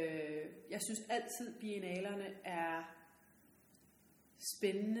 Jeg synes altid, biennalerne er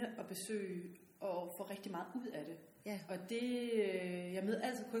spændende at besøge, og får rigtig meget ud af det. Ja. Og det, jeg møder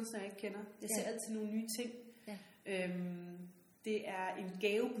altid kunstnere, jeg ikke kender. Jeg ser altid nogle nye ting. Ja. Det er en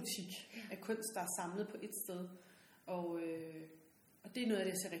gavebutik af kunst, der er samlet på et sted. Og det er noget af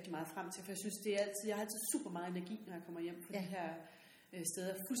det, jeg ser rigtig meget frem til. For jeg synes, jeg har altid super meget energi, når jeg kommer hjem på de her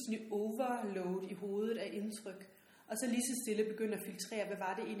steder. Fuldstændig overload i hovedet af indtryk. Og så lige så stille begynder at filtrere, hvad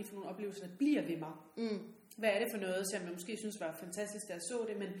var det egentlig for nogle oplevelser, der bliver ved mig. Hvad er det for noget, som jeg måske synes var fantastisk, da jeg så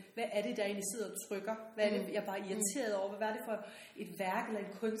det, men hvad er det, der egentlig sidder og trykker? Hvad er det, jeg er bare irriteret over? Hvad er det for et værk eller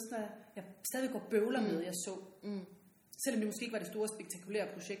en kunstner, jeg stadig går bøvler med, jeg så? Selvom det måske ikke var det store, spektakulære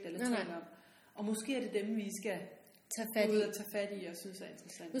projekt, eller taler om. Og måske er det dem, vi skal tage fat i og synes er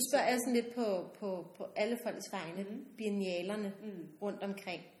interessant. Nu spørger jeg sådan lidt på alle folks vegne, biennalerne rundt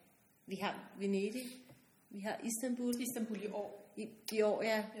omkring. Vi har Venedig, vi har Istanbul. Istanbul i år. I år,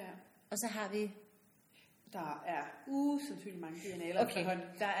 ja. Og så har vi... Der er usandsynligt mange biennaler efterhånden.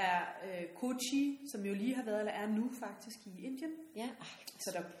 Der er Kochi, som jo lige har været, eller er nu faktisk i Indien. Ja.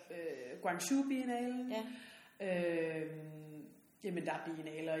 Så der er Guangzhou-biennalen. Ja. Jamen, der er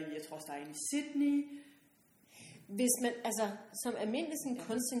biennaler i, jeg tror også, der er en i Sydney. Hvis man, altså, som almindelig sådan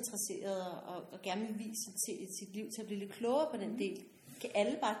kunstinteresseret og gerne vil vise sit liv til at blive lidt klogere på den del, kan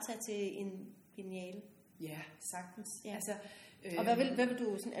alle bare tage til en biennale? Ja, sagtens. Ja. Altså, og hvad vil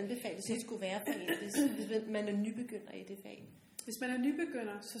du sådan anbefale, hvis det skulle være for en, hvis man er nybegynder i det fag? Hvis man er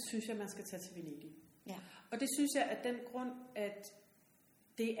nybegynder, så synes jeg, man skal tage til Venedig. Ja. Og det synes jeg, at den grund, at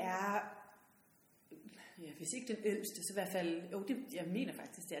det er, hvis ikke den ældste, så i hvert fald, jeg mener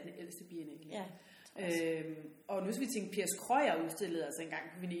faktisk, det er den ældste biennale. Ja. Og nu skal vi tænke, Piers Krøyer udstillede altså engang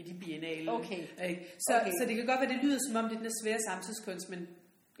på Venedig Biennale. Okay. Så det kan godt være, det lyder som om det er den svære samtidskunst, men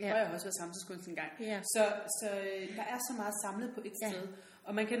Krøyer har også været samtidskunst engang. Ja. Så der er så meget samlet på et sted.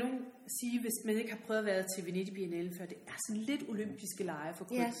 Og man kan nu sige, hvis man ikke har prøvet at være til Venedig Biennale før, det er sådan lidt olympiske lege for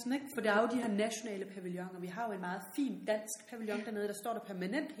kunsten, ikke? For der er jo de her nationale pavilloner. Vi har jo en meget fin dansk pavillon dernede, der står der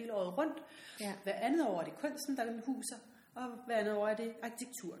permanent hele året rundt. Ja. Hver andet år er det kunsten, der huser. Og hver andet år er det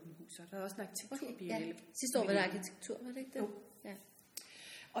arkitektur, den huser. Der er også en arkitekturbiennale. Ja. Sidste år var det arkitektur, var det ikke det? Jo. Ja.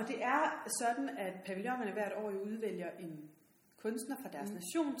 Og det er sådan, at pavillonerne hvert år udvælger en kunstner fra deres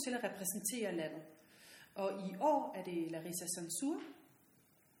nation til at repræsentere landet. Og i år er det Larissa Sansur,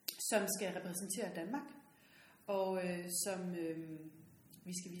 som skal repræsentere Danmark, og som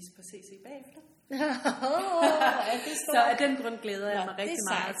vi skal vise på CC bagefter. Så af den grund glæder jeg mig rigtig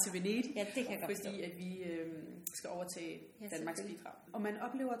meget til Venedig, ja, det kan jeg fordi at vi skal overtage Danmarks bidrag. Og man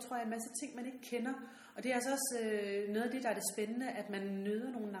oplever, tror jeg, en masse ting, man ikke kender. Og det er altså også noget af det, der er det spændende, at man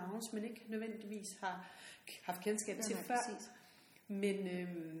møder nogle navne, som man ikke nødvendigvis har haft kendskab til før. Præcis. Men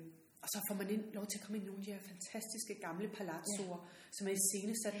og så får man lov til at komme ind i nogle af de her fantastiske gamle palazzoer, som er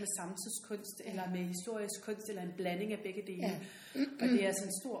iscenesat med samtidskunst, eller med historisk kunst, eller en blanding af begge dele. Ja. Og det er altså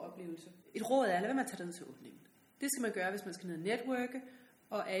en stor oplevelse. Et råd er, lad være med at tage ned til åbningen. Det skal man gøre, hvis man skal ned og netværke,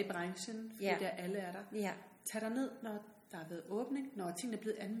 og er i branchen, fordi der alle er der. Ja. Tag dig ned, når der har været åbning, når tingene er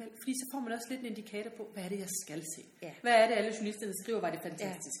blevet anmeldt, fordi så får man også lidt en indikator på, hvad er det, jeg skal se? Ja. Hvad er det, alle journalisterne skriver, var det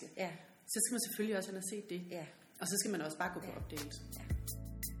fantastiske? Ja. Ja. Så skal man selvfølgelig også ind og se det. Ja. Og så skal man også bare gå på opdagelse. Ja.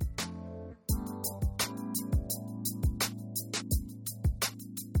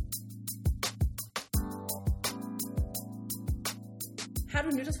 Har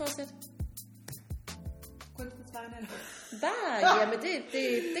du nytårsforsæt? Kunstens vegne eller? Jamen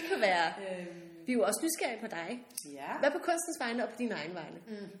det kan være. Vi er jo også nysgerrige på dig. Ja. Hvad på kunstens vegne og på dine egne vegne?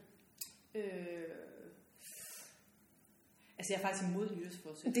 Altså jeg er faktisk imod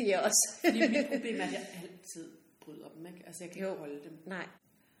nytårsforsæt. Det er jeg også. Fordi mit problem er, at jeg altid bryder dem. Ikke? Altså jeg kan ikke holde dem. Nej.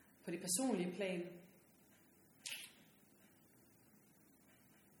 På det personlige plan.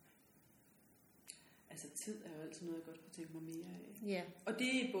 Altså tid er jo altid noget, jeg godt kunne tænke mig mere af. Ja. Og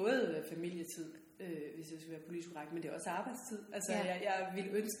det er både familietid, hvis jeg skal være politisk korrekt, men det er også arbejdstid. Altså jeg vil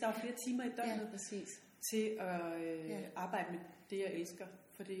ønske, der er flere timer i døgnet til at arbejde med det, jeg elsker.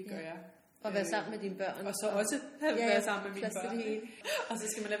 For det gør jeg. Og være sammen med dine børn. Og så også være sammen med mine børn. Og så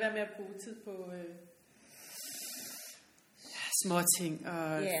skal man lade være med at bruge tid på småting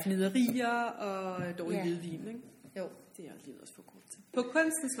og fniderier og dårlig hvidvin. Ikke? Jo. Det er livet også for kort tid. På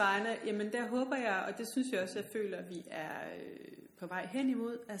kunstens vegne, jamen der håber jeg, og det synes jeg også, jeg føler, at vi er på vej hen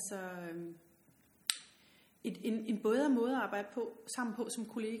imod, altså en bedre måde at arbejde sammen på som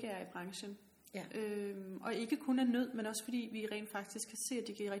kollegaer i branchen. Ja. Og ikke kun af nød, men også fordi vi rent faktisk kan se, at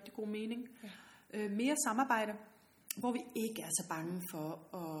det giver rigtig god mening. Ja. Mere samarbejde, hvor vi ikke er så bange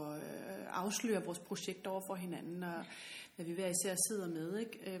for at afsløre vores projekt over for hinanden, og hvad vi hver især sidder med.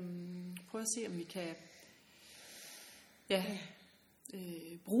 Ikke? Prøv at se, om vi kan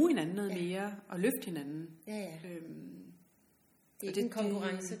bruge hinanden noget mere, og løfte hinanden. Ja, ja. Det er ikke en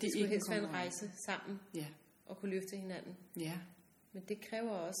konkurrence, det skulle helst være en rejse sammen, og kunne løfte hinanden. Ja. Men det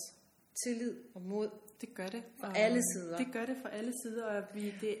kræver også tillid og mod. Det gør det. Fra alle sider. Det gør det fra alle sider, og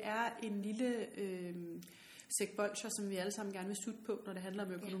det er en lille sæk bolsjer, som vi alle sammen gerne vil sutte på, når det handler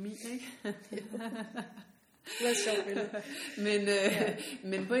om økonomi, ikke? Det er sjovt billede.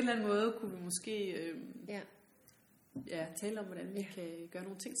 Men på en eller anden måde kunne vi måske tale om, hvordan vi kan gøre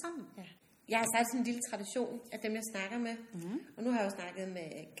nogle ting sammen. Ja. Jeg har startet sådan en lille tradition af dem, jeg snakker med. Mm-hmm. Og nu har jeg jo snakket med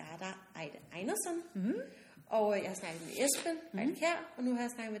Gerda Ejnersen. Mm-hmm. Og jeg har snakket med Esben Kær, og nu har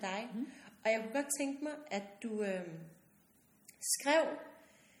jeg snakket med dig. Mm-hmm. Og jeg kunne godt tænke mig, at du skrev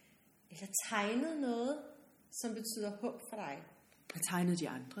eller tegnede noget, som betyder håb for dig. Hvad tegnede de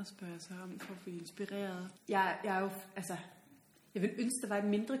andre, spørger jeg så om, for at blive inspireret? Jeg er jo, altså, jeg vil ønske, der var et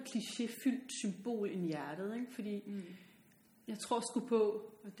mindre klichéfyldt symbol end hjertet, ikke? Fordi jeg tror sgu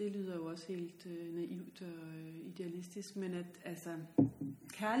på, og det lyder jo også helt naivt og idealistisk, men at altså,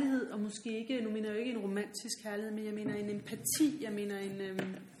 kærlighed, og måske ikke, nu mener jeg jo ikke en romantisk kærlighed, men jeg mener en empati, jeg mener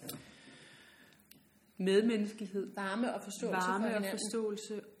en medmenneskelighed. Varme og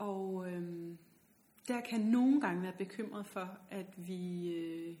forståelse. Og der kan nogle gange være bekymret for, at vi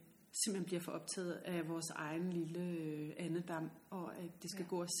simpelthen bliver for optaget af vores egen lille andedam, og at det skal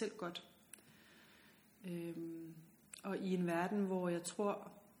gå os selv godt. Og i en verden, hvor jeg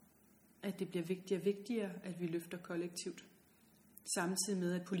tror, at det bliver vigtigere og vigtigere, at vi løfter kollektivt, samtidig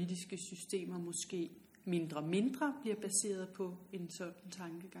med, at politiske systemer måske mindre bliver baseret på en sådan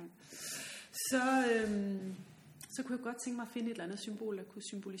tankegang, så kunne jeg godt tænke mig at finde et eller andet symbol, der kunne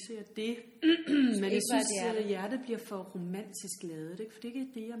symbolisere det. Men jeg synes, at hjertet bliver for romantisk ladet, ikke? For det er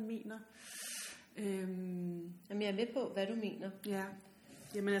ikke det, jeg mener. Jamen, jeg er med på, hvad du mener. Ja.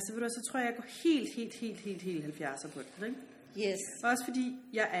 Jamen altså, så tror jeg, jeg går helt 70'er på den, ikke? Yes. Også fordi,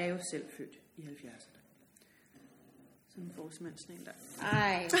 jeg er jo selv født i 70'erne. Sådan en forholdsmandsning der.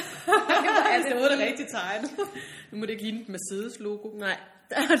 Ej. Altså, det var det rigtigt tegnet. Nu må det ikke ligne et Mercedes logo. Nej.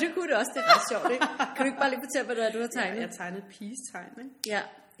 Det kunne det også, det er ret sjovt, ikke? Kan du ikke bare lige fortælle, hvad det er, du har tegnet? Jeg har tegnet et peace-tegn, ikke? Ja,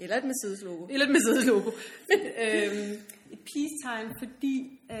 eller et Mercedes-logo. Eller et Mercedes-logo. Et peace-tegn,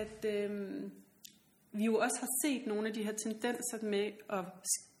 fordi at vi jo også har set nogle af de her tendenser med, at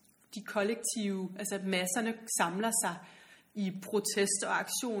de kollektive, altså at masserne samler sig i protest og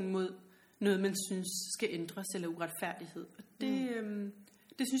aktion mod noget, man synes skal ændres, eller uretfærdighed. Og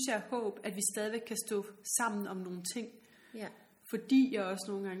det synes jeg er håb, at vi stadigvæk kan stå sammen om nogle ting. Ja. Fordi jeg også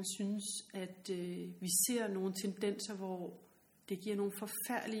nogle gange synes, at vi ser nogle tendenser, hvor det giver nogle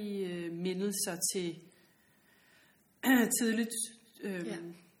forfærdelige mindelser til tidligt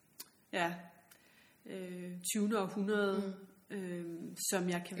 20. århunderede, som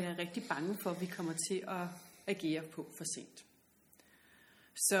jeg kan være rigtig bange for, at vi kommer til at agere på for sent.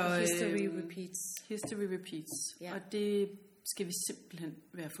 Så History repeats. History repeats. Ja. Og det skal vi simpelthen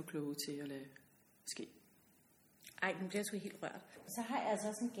være for kloge til at lade ske. Ej, nu bliver jeg sgu helt rørt. Så har jeg altså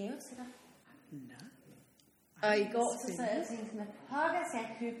også en gave til dig. Nå. Og i går så sad jeg og tænkte, hvad pokker skal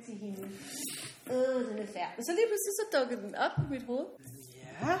jeg købe til hende? Den er færdig. Og så lige pludselig så dukkede den op på mit hoved.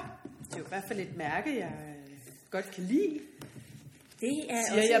 Ja, det er jo i hvert fald et mærke, jeg godt kan lide. Det er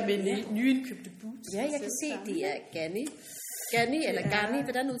siger også, jeg med nyindkøbte boots. Ja, jeg kan se, det er Ganni. Ganni eller Ganni,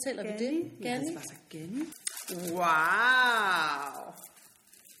 hvordan udtaler du det? Ganni. Ja, det var så Ganni. Wow.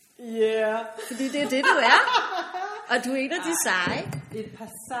 Yeah. Fordi det er det, du er. Og du er en af de seje. Et par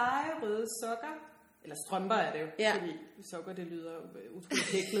seje røde sokker. Eller strømper er det jo. Ja. Fordi sokker, det lyder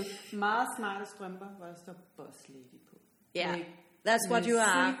utroligt hæklet. Meget smarte strømper, hvor der står Boss Lady på. Ja, that's what you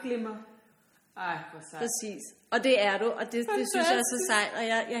are. Glimmer. Ej, hvor sejt. Præcis. Og det er du, og det synes jeg er så sejt.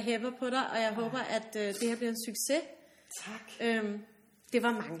 Og jeg hæpper på dig, og jeg håber, at det her bliver en succes. Tak. Det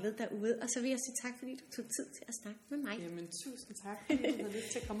var manglet derude, og så vil jeg sige tak, fordi du tog tid til at snakke med mig. Jamen, tusind tak, fordi du havde lyst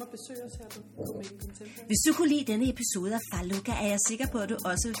til at komme og besøge os her på Copenhagen Contemporary. Hvis du kunne lide denne episode af FALLUCKA, er jeg sikker på, at du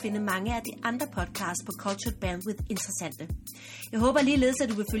også vil finde mange af de andre podcasts på Cultured Bandwidth interessante. Jeg håber ligeledes, at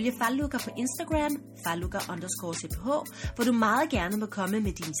du vil følge FALLUCKA på Instagram, FALLUCKA_CPH, hvor du meget gerne må komme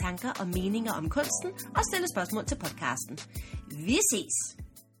med dine tanker og meninger om kunsten og stille spørgsmål til podcasten. Vi ses!